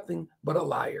is nothing but a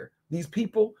liar. These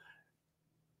people,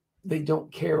 they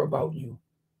don't care about you.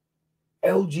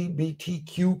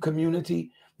 LGBTQ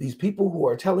community, these people who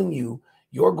are telling you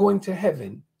you're going to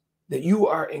heaven, that you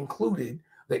are included,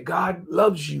 that God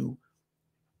loves you,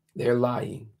 they're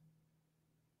lying.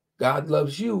 God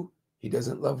loves you. He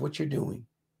doesn't love what you're doing.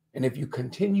 And if you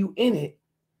continue in it,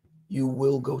 you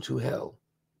will go to hell.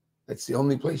 That's the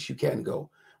only place you can go.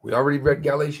 We already read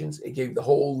Galatians. It gave the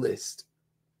whole list.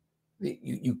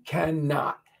 You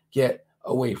cannot get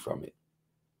away from it.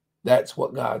 That's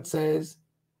what God says.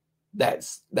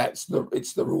 It's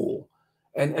the rule.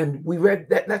 And we read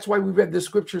that. That's why we read the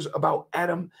scriptures about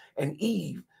Adam and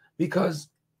Eve, because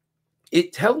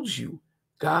it tells you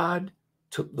God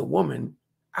took the woman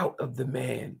out of the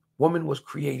man. Woman was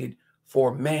created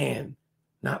for man,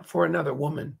 not for another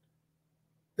woman.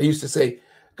 They used to say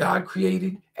God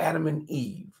created Adam and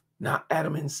Eve, not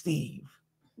Adam and Steve.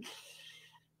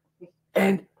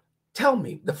 And tell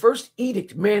me, the first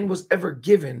edict man was ever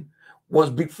given was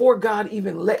before God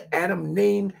even let Adam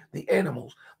name the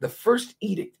animals. The first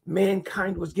edict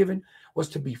mankind was given was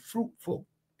to be fruitful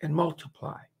and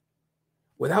multiply.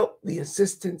 Without the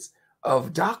assistance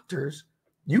of doctors,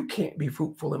 you can't be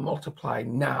fruitful and multiply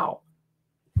now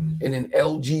in an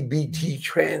LGBT,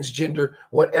 transgender,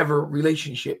 whatever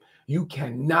relationship. You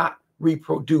cannot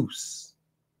reproduce.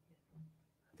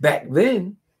 Back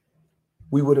then,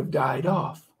 we would have died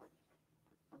off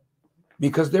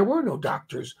because there were no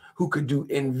doctors who could do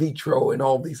in vitro and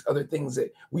all these other things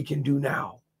that we can do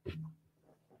now.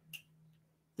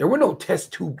 There were no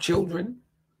test tube children.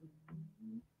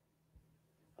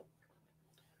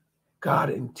 God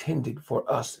intended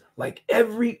for us, like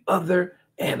every other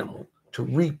animal, to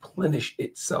replenish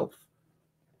itself.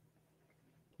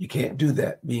 You can't do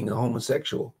that being a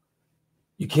homosexual.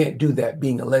 You can't do that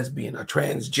being a lesbian, a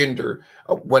transgender,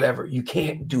 or whatever. You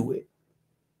can't do it.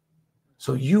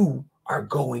 So you are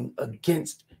going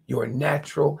against your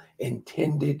natural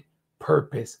intended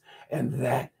purpose, and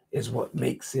that is what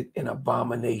makes it an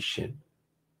abomination.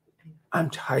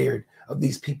 I'm tired of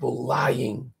these people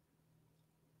lying.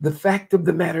 The fact of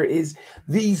the matter is,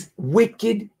 these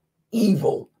wicked,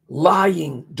 evil,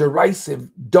 lying, derisive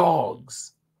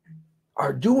dogs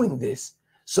are doing this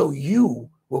so you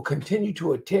will continue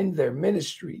to attend their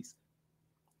ministries,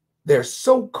 their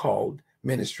so-called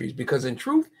ministries, because in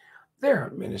truth, they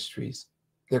aren't ministries.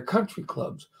 They're country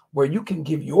clubs where you can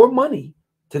give your money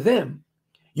to them.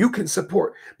 You can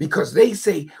support because they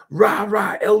say rah,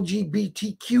 rah,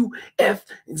 LGBTQ, F,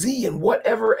 Z, and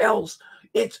whatever else.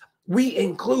 It's we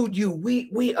include you.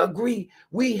 We agree.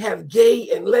 We have gay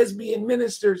and lesbian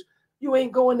ministers. You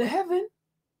ain't going to heaven.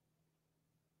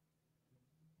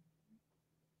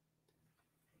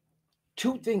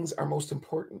 Two things are most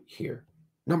important here.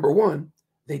 Number one,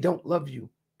 they don't love you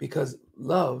because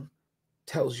love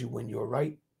tells you when you're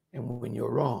right and when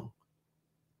you're wrong.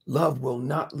 Love will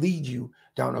not lead you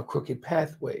down a crooked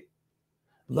pathway.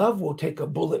 Love will take a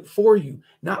bullet for you,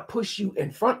 not push you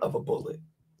in front of a bullet.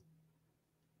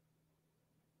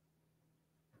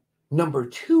 Number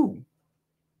two,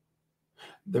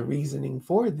 the reasoning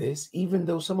for this, even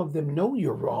though some of them know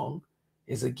you're wrong,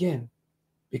 is again,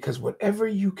 because whatever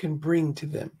you can bring to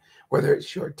them, whether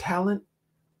it's your talent,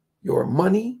 your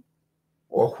money,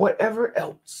 or whatever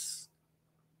else,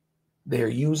 they're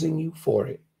using you for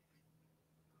it.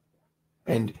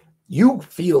 And you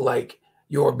feel like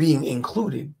you're being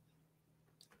included.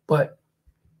 But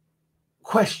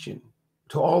question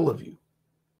to all of you,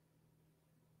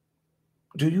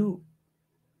 do you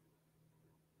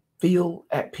feel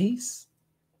at peace?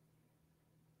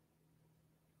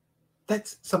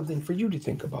 That's something for you to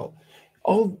think about.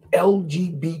 All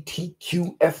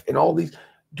LGBTQF and all these,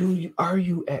 are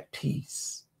you at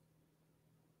peace?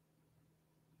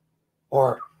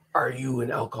 Or are you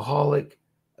an alcoholic,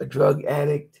 a drug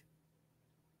addict,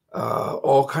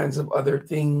 all kinds of other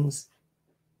things,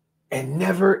 and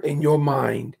never in your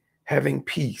mind having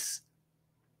peace,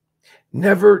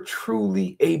 never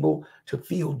truly able to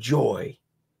feel joy,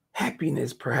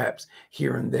 happiness perhaps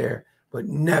here and there, but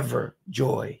never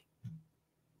joy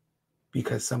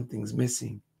because something's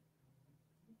missing,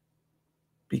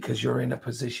 because you're in a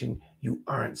position you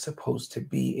aren't supposed to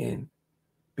be in,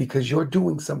 because you're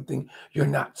doing something you're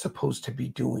not supposed to be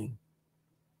doing.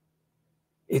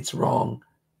 It's wrong.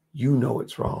 You know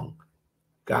it's wrong.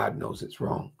 God knows it's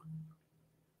wrong.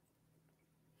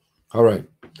 All right.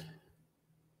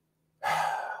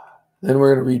 Then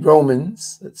we're going to read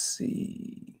Romans. Let's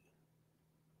see.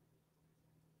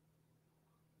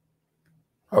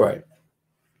 All right.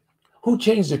 Who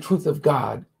changed the truth of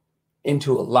God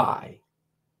into a lie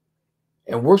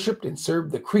and worshiped and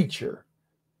served the creature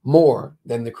more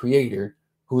than the Creator,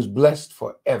 who is blessed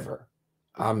forever.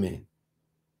 Amen.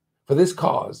 For this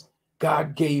cause,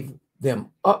 God gave them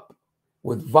up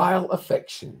with vile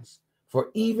affections, for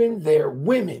even their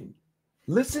women,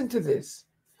 listen to this,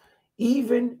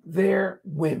 even their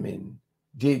women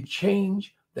did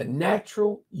change the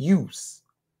natural use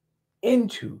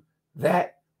into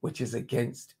that which is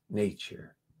against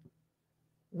nature.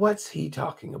 What's he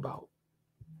talking about?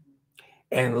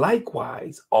 And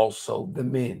likewise also the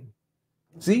men.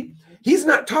 See, he's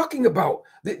not talking about,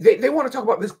 they want to talk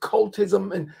about this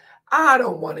cultism, and I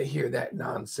don't want to hear that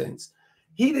nonsense.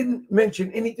 He didn't mention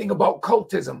anything about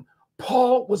cultism.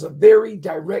 Paul was a very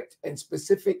direct and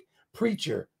specific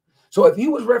preacher. So if he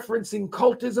was referencing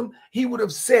cultism, he would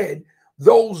have said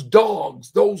those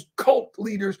dogs, those cult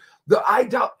leaders,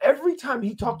 every time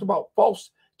he talked about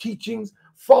false teachings,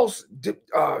 false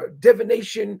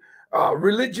divination,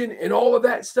 religion, and all of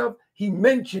that stuff, he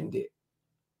mentioned it.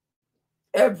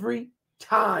 Every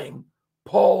time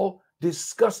Paul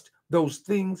discussed those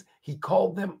things, he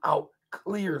called them out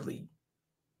clearly.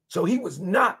 So he was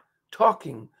not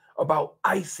talking about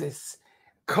ISIS,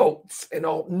 cults, and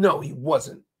all. No, he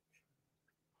wasn't.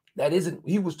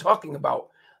 He was talking about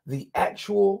the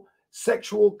actual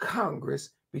sexual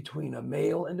congress between a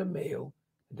male and a male,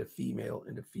 and a female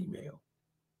and a female.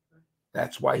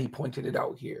 That's why he pointed it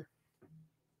out here.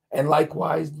 And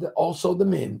likewise, also the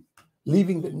men,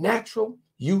 leaving the natural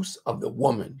use of the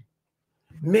woman.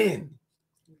 Men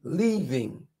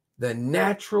leaving the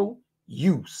natural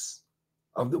use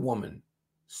of the woman,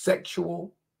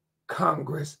 sexual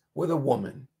congress with a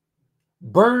woman,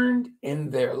 burned in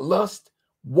their lust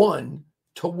one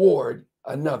toward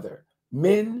another,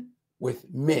 men with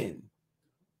men,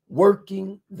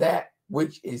 working that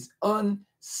which is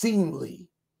unseemly,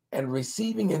 and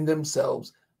receiving in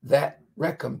themselves that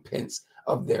recompense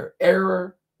of their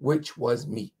error, which was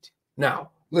meet.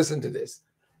 Now, listen to this.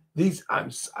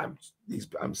 I'm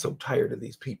so tired of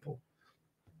these people.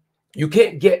 You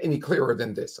can't get any clearer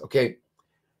than this, okay?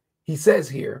 He says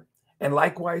here, and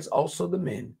likewise also the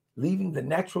men, leaving the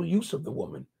natural use of the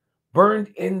woman,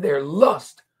 burned in their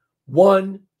lust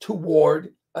one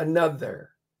toward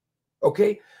another.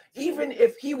 Okay? Even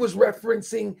if he was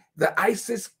referencing the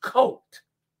ISIS cult,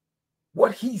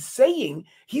 what he's saying,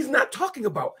 he's not talking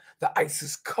about the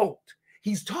ISIS cult.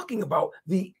 He's talking about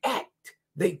the act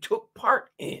they took part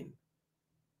in.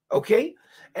 Okay?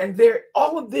 And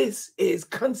all of this is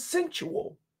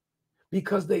consensual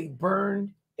because they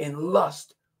burned in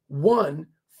lust one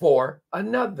for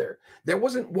another. There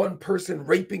wasn't one person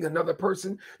raping another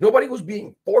person. Nobody was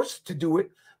being forced to do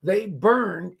it. They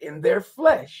burned in their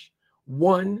flesh,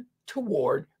 one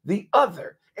toward the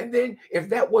other. And then if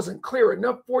that wasn't clear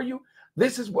enough for you,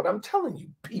 this is what I'm telling you,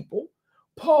 people.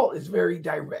 Paul is very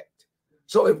direct.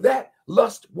 So if that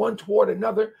lust one toward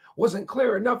another wasn't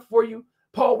clear enough for you,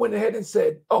 Paul went ahead and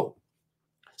said, oh,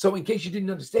 so in case you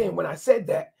didn't understand, when I said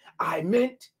that, I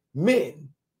meant men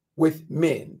with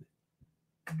men,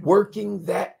 working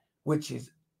that which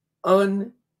is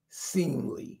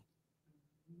unseemly.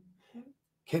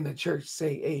 Can the church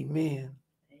say amen?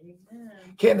 Amen.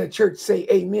 Can the church say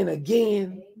amen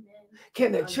again? Amen.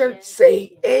 Can the church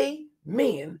say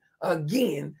amen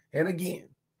again and again?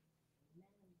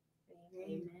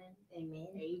 Amen.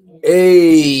 Amen.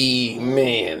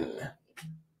 Amen.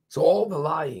 So all the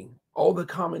lying, all the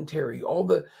commentary, all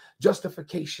the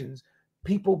justifications,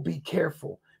 people be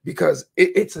careful, because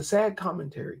it's a sad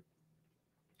commentary.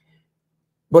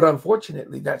 But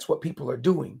unfortunately, that's what people are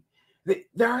doing.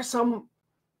 There are some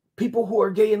people who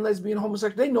are gay and lesbian,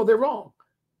 homosexual. They know they're wrong.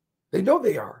 They know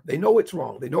they are. They know it's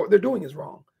wrong. They know what they're doing is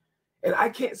wrong. And I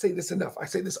can't say this enough. I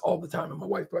say this all the time, and my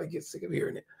wife probably gets sick of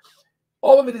hearing it.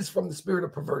 All of it is from the spirit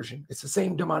of perversion. It's the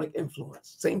same demonic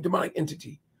influence, same demonic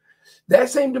entity. That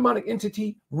same demonic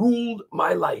entity ruled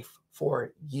my life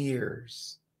for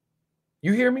years.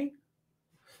 You hear me?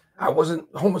 I wasn't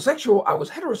homosexual. I was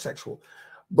heterosexual.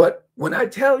 But when I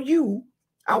tell you,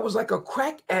 I was like a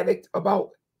crack addict about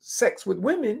sex with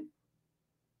women,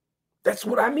 that's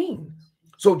what I mean.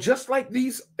 So just like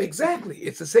these, exactly,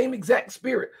 it's the same exact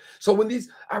spirit. So when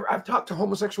I've talked to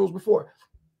homosexuals before,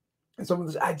 and some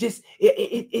of this,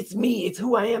 it's me, it's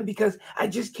who I am, because I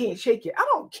just can't shake it. I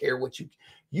don't care what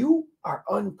you are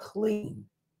unclean.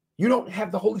 You don't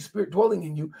have the Holy Spirit dwelling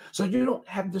in you, so you don't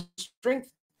have the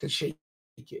strength to shake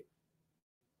it.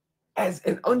 As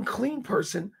an unclean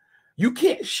person, you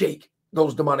can't shake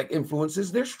those demonic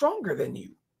influences. They're stronger than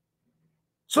you.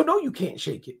 So no, you can't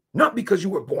shake it. Not because you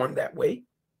were born that way,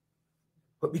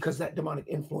 but because that demonic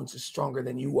influence is stronger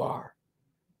than you are.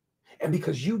 And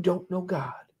because you don't know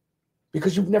God,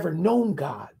 because you've never known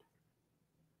God,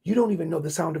 you don't even know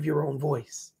the sound of your own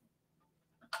voice.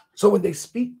 So when they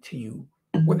speak to you,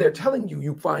 when they're telling you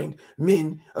you find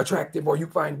men attractive or you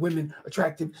find women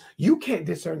attractive, you can't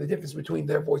discern the difference between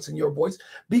their voice and your voice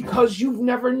because you've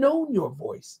never known your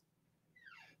voice.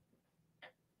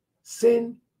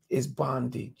 Sin is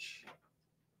bondage.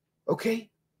 Okay?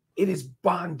 It is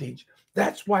bondage.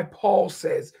 That's why Paul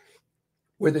says,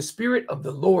 where the Spirit of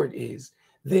the Lord is,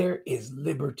 there is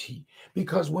liberty.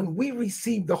 Because when we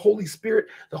receive the Holy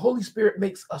Spirit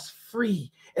makes us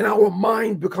free and our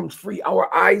mind becomes free.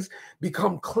 Our eyes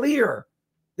become clear.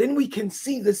 Then we can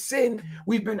see the sin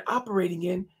we've been operating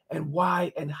in and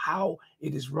why and how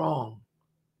it is wrong.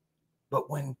 But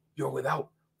when you're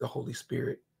without the Holy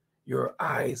Spirit, your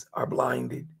eyes are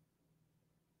blinded,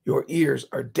 your ears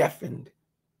are deafened,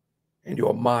 and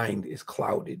your mind is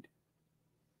clouded.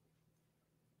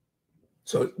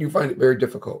 So you find it very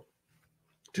difficult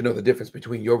to know the difference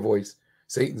between your voice,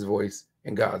 Satan's voice,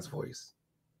 and God's voice.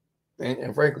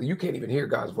 And frankly, you can't even hear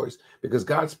God's voice because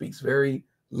God speaks very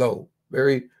low,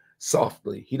 very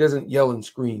softly. He doesn't yell and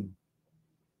scream.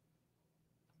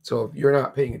 So if you're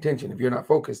not paying attention, if you're not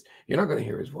focused, you're not going to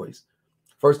hear his voice.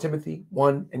 1 Timothy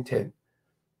 1:10.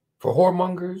 For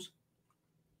whoremongers,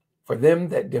 for them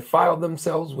that defile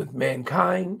themselves with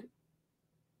mankind,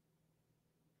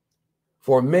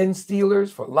 for men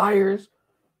stealers, for liars,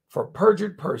 for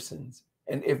perjured persons,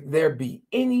 and if there be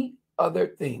any other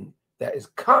thing that is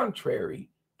contrary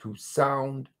to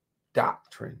sound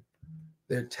doctrine.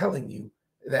 They're telling you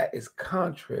that is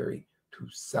contrary to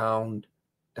sound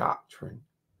doctrine.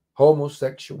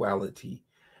 Homosexuality,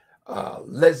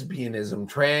 lesbianism,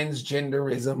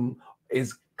 transgenderism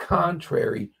is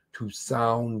contrary to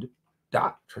sound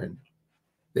doctrine.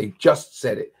 They just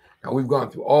said it. Now we've gone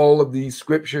through all of these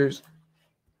scriptures.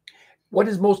 What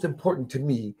is most important to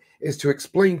me is to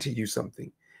explain to you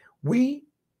something. We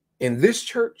in this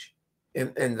church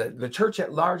and the church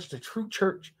at large, the true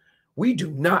church, we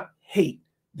do not hate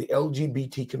the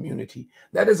LGBT community.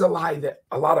 That is a lie that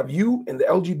a lot of you in the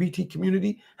LGBT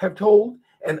community have told,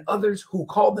 and others who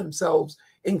call themselves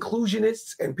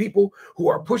inclusionists and people who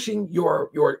are pushing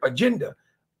your agenda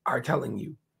are telling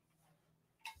you.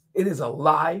 It is a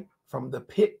lie from the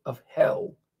pit of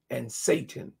hell and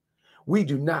Satan. We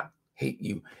do not hate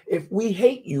you. If we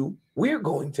hate you, we're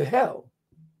going to hell.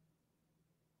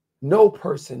 No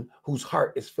person whose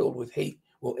heart is filled with hate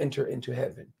will enter into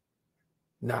heaven.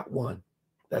 Not one.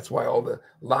 That's why all the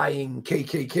lying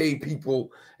KKK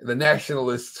people, the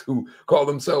nationalists who call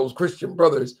themselves Christian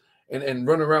brothers and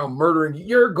run around murdering,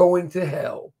 you're going to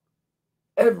hell.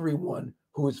 Everyone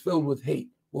who is filled with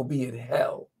hate will be in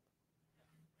hell.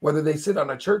 Whether they sit on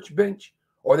a church bench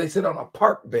or they sit on a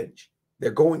park bench,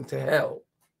 they're going to hell.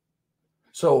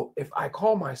 So if I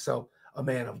call myself a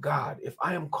man of God, if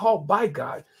I am called by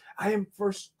God, I am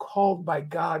first called by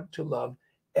God to love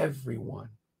everyone.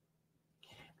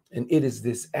 And it is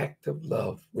this act of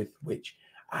love with which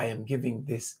I am giving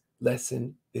this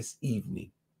lesson this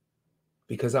evening,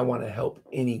 because I want to help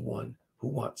anyone who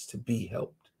wants to be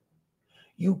helped.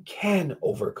 You can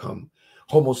overcome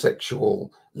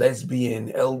homosexual,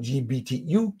 lesbian, LGBT.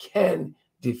 You can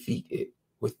defeat it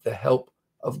with the help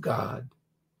of God.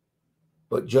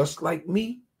 But just like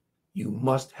me, you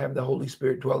must have the Holy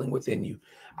Spirit dwelling within you.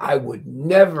 I would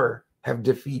never have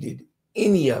defeated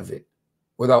any of it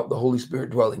without the Holy Spirit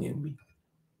dwelling in me.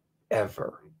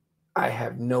 Ever. I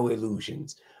have no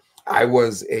illusions. I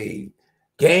was a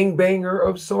gangbanger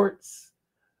of sorts.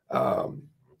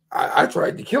 I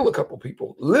tried to kill a couple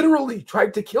people, literally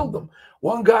tried to kill them.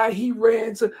 One guy, he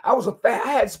ran. So I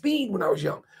had speed when I was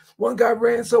young. One guy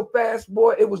ran so fast,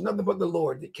 boy, it was nothing but the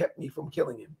Lord that kept me from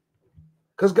killing him.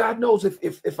 Because God knows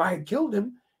if I had killed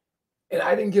him and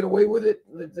I didn't get away with it,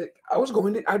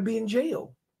 I'd be in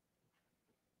jail.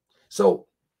 So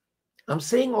I'm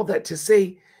saying all that to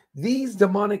say these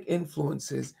demonic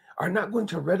influences are not going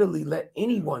to readily let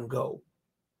anyone go.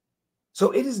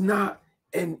 So it is not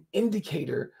an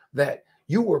indicator that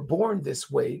you were born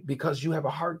this way because you have a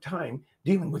hard time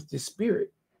dealing with this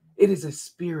spirit. It is a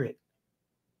spirit.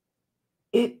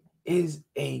 It is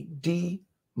a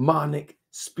demonic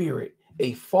spirit,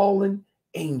 a fallen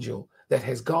angel that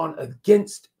has gone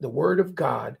against the word of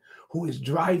God, who is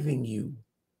driving you.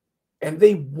 And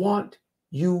they want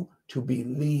you to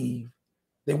believe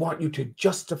They want you to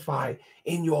justify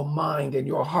in your mind and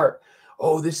your heart,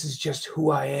 oh, this is just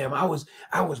who I am. I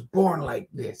was born like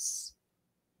this.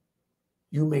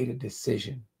 You made a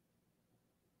decision.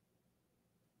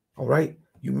 All right?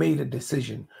 You made a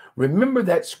decision. Remember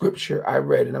that scripture I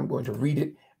read, and I'm going to read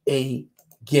it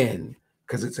again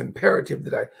because it's imperative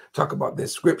that I talk about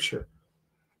this scripture.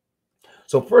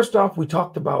 So first off, we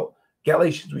talked about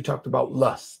Galatians. We talked about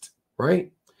lust,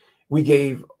 right? We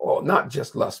gave, not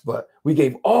just lust, but we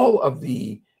gave all of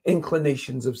the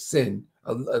inclinations of sin,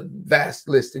 a vast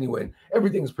list anyway.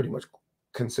 Everything's pretty much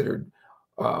considered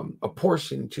a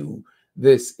portion to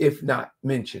this, if not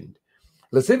mentioned.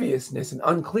 Lasciviousness and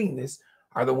uncleanness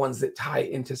are the ones that tie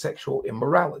into sexual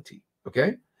immorality,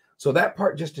 okay? So that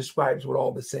part just describes what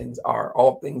all the sins are,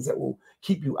 all things that will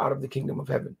keep you out of the kingdom of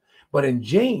heaven. But in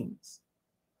James,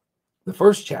 the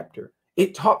first chapter,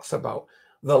 it talks about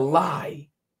the lie.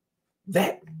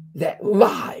 That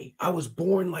lie, I was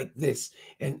born like this,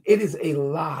 and it is a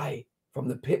lie from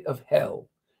the pit of hell.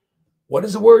 What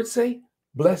does the word say?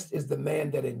 Blessed is the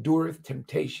man that endureth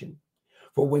temptation,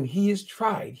 for when he is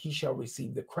tried, he shall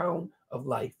receive the crown of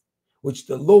life, which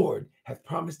the Lord hath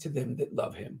promised to them that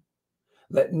love him.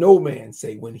 Let no man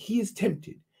say when he is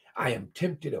tempted, I am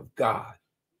tempted of God.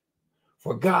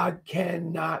 For God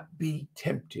cannot be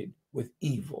tempted with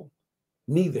evil,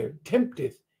 neither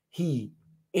tempteth he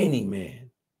any man.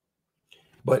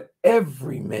 But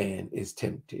every man is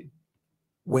tempted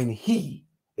when he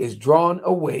is drawn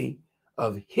away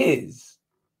of his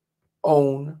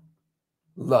own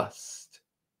lust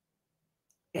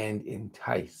and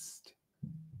enticed.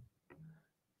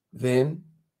 Then,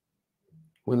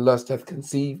 when lust hath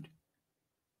conceived,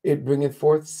 it bringeth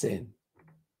forth sin.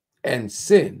 And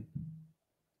sin,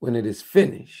 when it is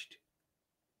finished,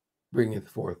 bringeth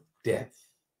forth death.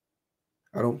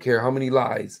 I don't care how many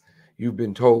lies you've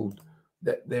been told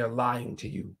that they're lying to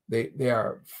you. They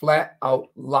are flat out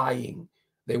lying.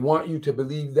 They want you to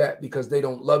believe that because they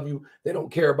don't love you. They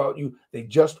don't care about you. They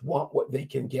just want what they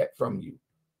can get from you.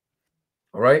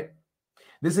 All right?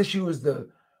 This issue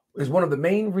is one of the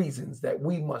main reasons that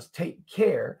we must take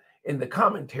care in the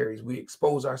commentaries we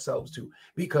expose ourselves to,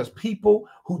 because people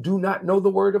who do not know the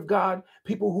word of God,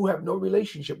 people who have no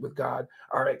relationship with God,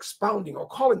 are expounding or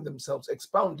calling themselves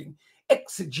expounding,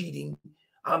 exegeting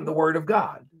on the word of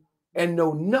God and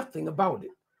know nothing about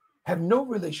it, have no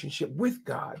relationship with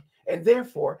God, and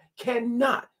therefore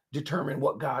cannot determine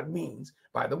what God means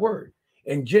by the word.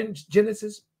 In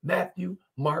Genesis, Matthew,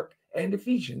 Mark, and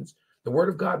Ephesians, the word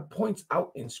of God points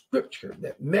out in scripture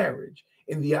that marriage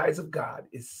in the eyes of God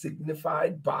is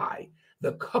signified by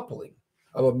the coupling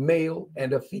of a male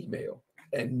and a female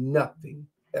and nothing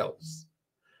else.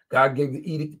 God gave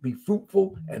the edict, be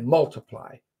fruitful and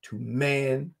multiply to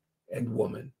man and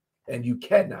woman, and you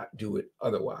cannot do it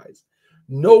otherwise.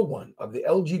 No one of the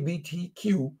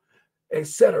LGBTQ,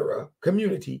 etc.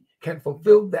 community can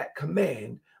fulfill that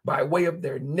command by way of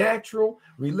their natural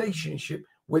relationship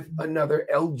with another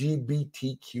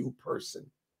LGBTQ person,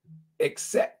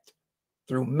 except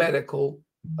through medical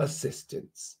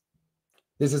assistance.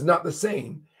 This is not the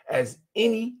same as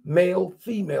any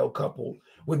male-female couple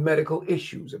with medical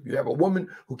issues. If you have a woman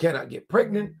who cannot get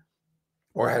pregnant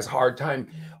or has a hard time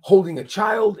holding a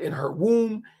child in her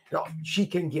womb, she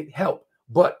can get help.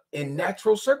 But in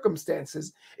natural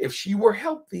circumstances, if she were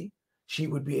healthy, she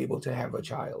would be able to have a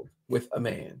child with a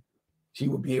man. She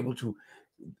would be able to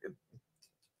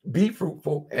be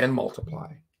fruitful and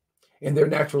multiply. In their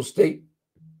natural state,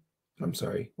 I'm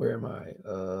sorry, where am I?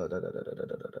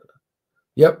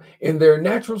 Yep. In their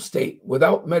natural state,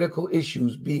 without medical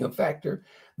issues being a factor,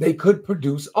 they could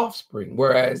produce offspring,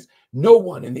 whereas no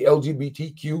one in the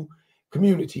LGBTQ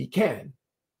community can.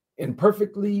 In a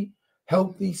perfectly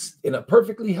healthy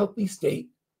state,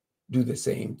 do the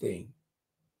same thing.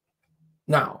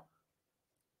 Now,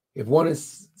 if one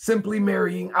is simply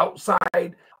marrying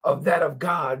outside of that of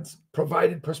God's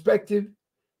provided perspective,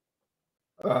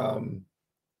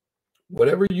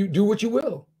 whatever you do, what you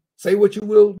will, say what you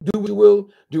will,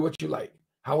 do what you like.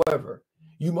 However,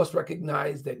 you must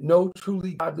recognize that no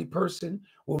truly godly person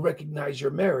will recognize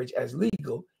your marriage as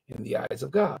legal in the eyes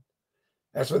of God.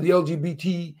 As for the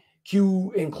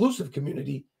LGBTQ inclusive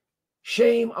community,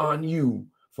 shame on you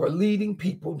for leading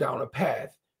people down a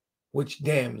path which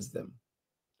damns them.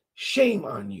 Shame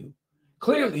on you.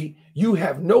 Clearly, you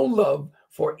have no love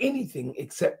for anything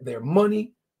except their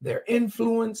money, their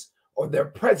influence, or their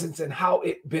presence and how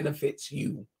it benefits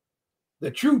you. The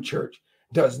true church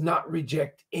does not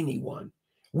reject anyone.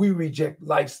 We reject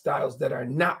lifestyles that are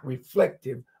not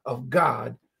reflective of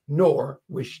God nor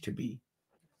wish to be.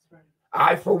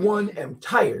 I, for one, am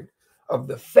tired of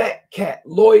the fat cat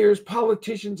lawyers,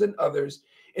 politicians, and others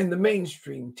in the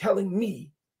mainstream telling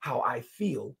me how I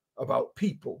feel about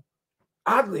people.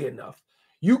 Oddly enough,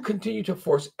 you continue to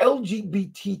force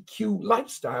LGBTQ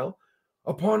lifestyle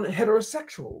upon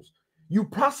heterosexuals. You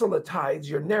proselytize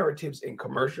your narratives in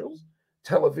commercials,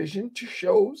 television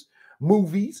shows,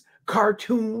 movies,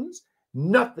 cartoons.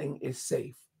 Nothing is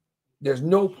safe. There's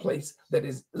no place that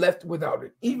is left without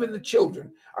it. Even the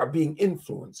children are being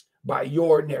influenced by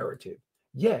your narrative.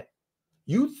 Yet,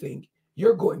 you think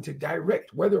you're going to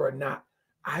direct whether or not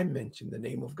I mention the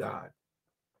name of God.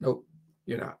 Nope,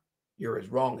 you're not. You're as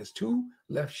wrong as two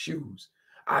left shoes.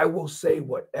 I will say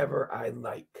whatever I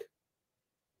like.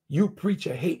 You preach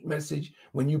a hate message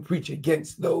when you preach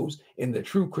against those in the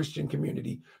true Christian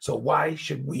community. So why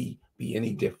should we be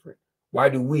any different? Why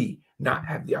do we not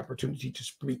have the opportunity to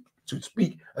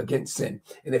speak against sin?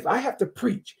 And if I have to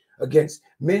preach against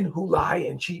men who lie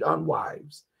and cheat on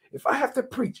wives, if I have to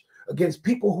preach against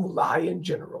people who lie in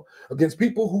general, against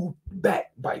people who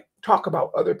backbite, talk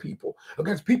about other people,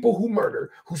 against people who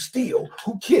murder, who steal,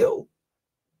 who kill,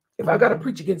 if I got to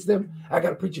preach against them, I got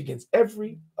to preach against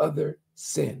every other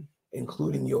sin,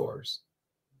 including yours.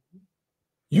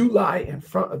 You lie in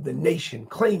front of the nation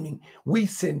claiming we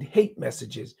send hate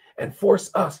messages and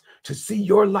force us to see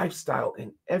your lifestyle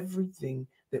in everything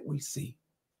that we see.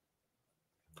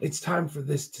 It's time for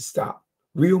this to stop.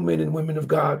 Real men and women of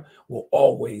God will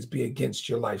always be against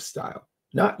your lifestyle.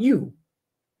 Not you,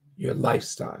 your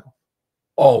lifestyle.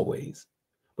 Always.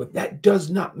 But that does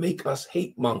not make us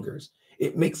hate mongers.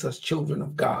 It makes us children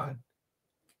of God.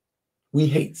 We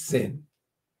hate sin.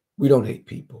 We don't hate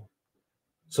people.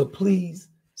 So please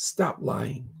stop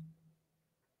lying.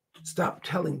 Stop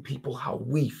telling people how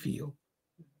we feel.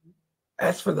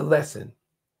 As for the lesson,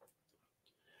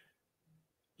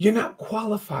 you're not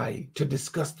qualified to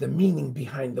discuss the meaning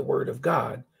behind the word of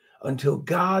God until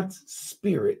God's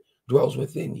Spirit dwells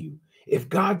within you. If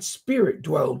God's Spirit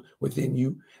dwelled within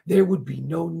you, there would be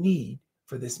no need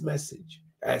for this message.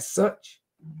 As such,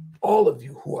 all of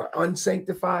you who are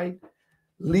unsanctified,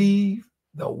 leave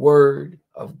the word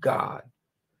of God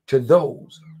to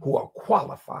those who are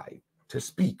qualified to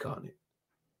speak on it.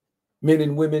 Men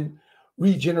and women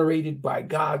regenerated by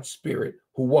God's Spirit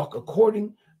who walk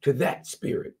according to that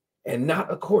Spirit and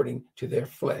not according to their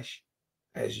flesh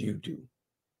as you do.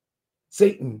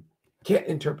 Satan can't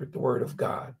interpret the word of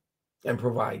God and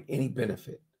provide any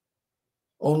benefit,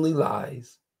 only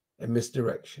lies and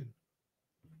misdirection.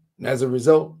 And as a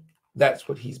result, that's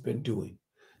what he's been doing.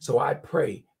 So I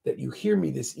pray that you hear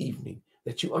me this evening,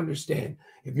 that you understand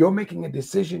if you're making a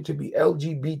decision to be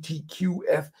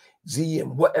LGBTQFZ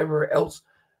and whatever else,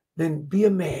 then be a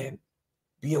man,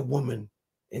 be a woman,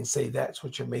 and say that's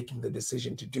what you're making the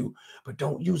decision to do. But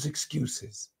don't use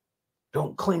excuses.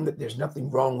 Don't claim that there's nothing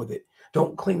wrong with it.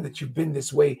 Don't claim that you've been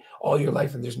this way all your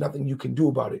life and there's nothing you can do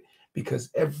about it, because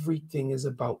everything is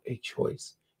about a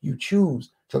choice. You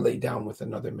choose to lay down with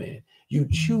another man. You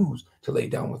choose to lay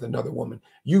down with another woman.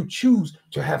 You choose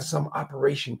to have some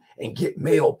operation and get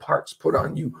male parts put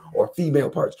on you or female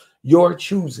parts. You're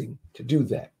choosing to do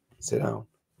that. Sit down.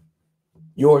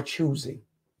 You're choosing.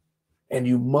 And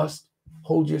you must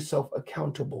hold yourself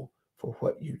accountable for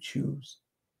what you choose.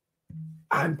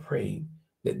 I'm praying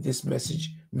that this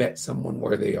message met someone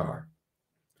where they are.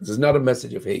 This is not a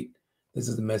message of hate. This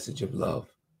is a message of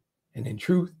love. And in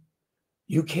truth,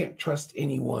 you can't trust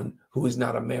anyone who is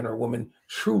not a man or woman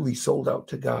truly sold out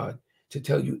to God to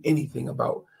tell you anything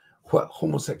about what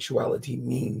homosexuality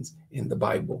means in the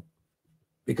Bible.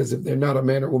 Because if they're not a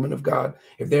man or woman of God,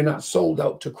 if they're not sold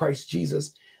out to Christ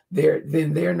Jesus,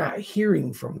 then they're not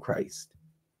hearing from Christ.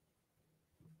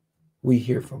 We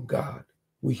hear from God.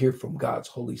 We hear from God's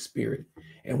Holy Spirit,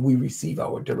 and we receive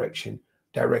our direction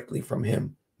directly from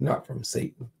him, not from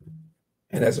Satan.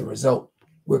 And as a result,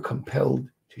 we're compelled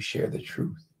to share the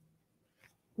truth.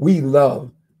 We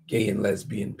love gay and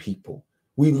lesbian people.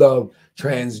 We love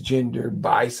transgender,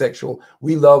 bisexual.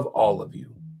 We love all of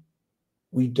you.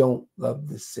 We don't love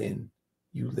the sin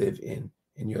you live in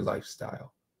your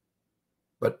lifestyle.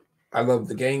 But I love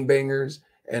the gangbangers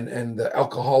and the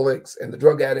alcoholics and the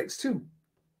drug addicts too.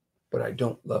 But I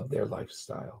don't love their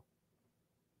lifestyle.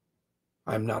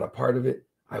 I'm not a part of it.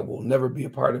 I will never be a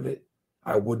part of it.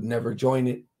 I would never join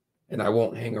it, and I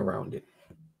won't hang around it.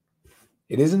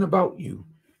 It isn't about you.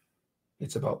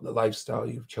 It's about the lifestyle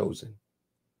you've chosen.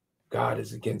 God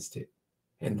is against it,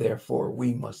 and therefore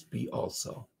we must be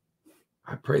also.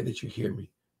 I pray that you hear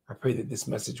me. I pray that this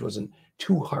message wasn't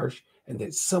too harsh and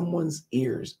that someone's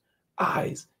ears,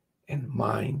 eyes, and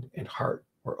mind and heart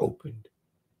were opened.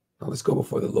 Now let's go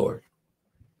before the Lord.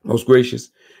 Most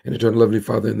gracious and eternal lovely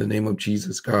Father, in the name of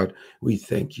Jesus, God, we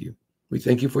thank you. We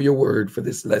thank you for your word, for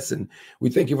this lesson. We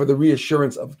thank you for the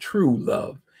reassurance of true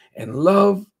love. And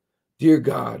love, dear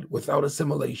God, without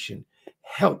assimilation,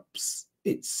 helps.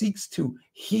 It seeks to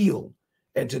heal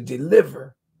and to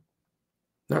deliver,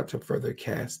 not to further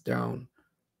cast down.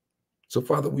 So,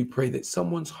 Father, we pray that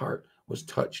someone's heart was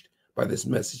touched by this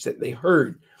message, that they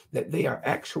heard that they are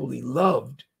actually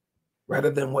loved rather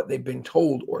than what they've been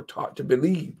told or taught to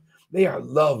believe. They are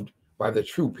loved by the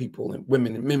true people and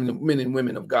women and men and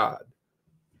women of God.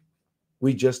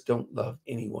 We just don't love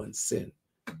anyone's sin.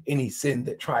 Any sin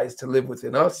that tries to live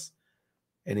within us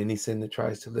and any sin that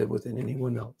tries to live within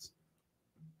anyone else.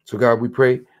 So God, we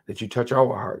pray that you touch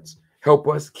our hearts. Help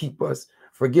us, keep us,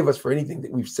 forgive us for anything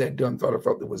that we've said, done, thought, or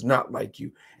felt that was not like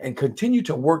you, and continue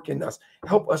to work in us.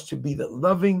 Help us to be the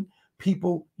loving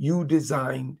people you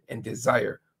designed and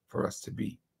desire for us to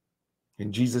be.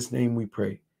 In Jesus' name we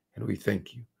pray and we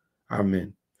thank you.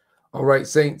 Amen. All right,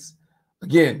 saints,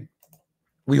 again,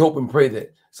 we hope and pray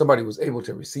that somebody was able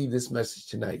to receive this message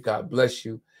tonight. God bless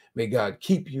you. May God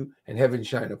keep you and heaven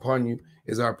shine upon you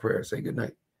is our prayer. Say good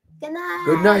night. Good night.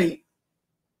 Good night.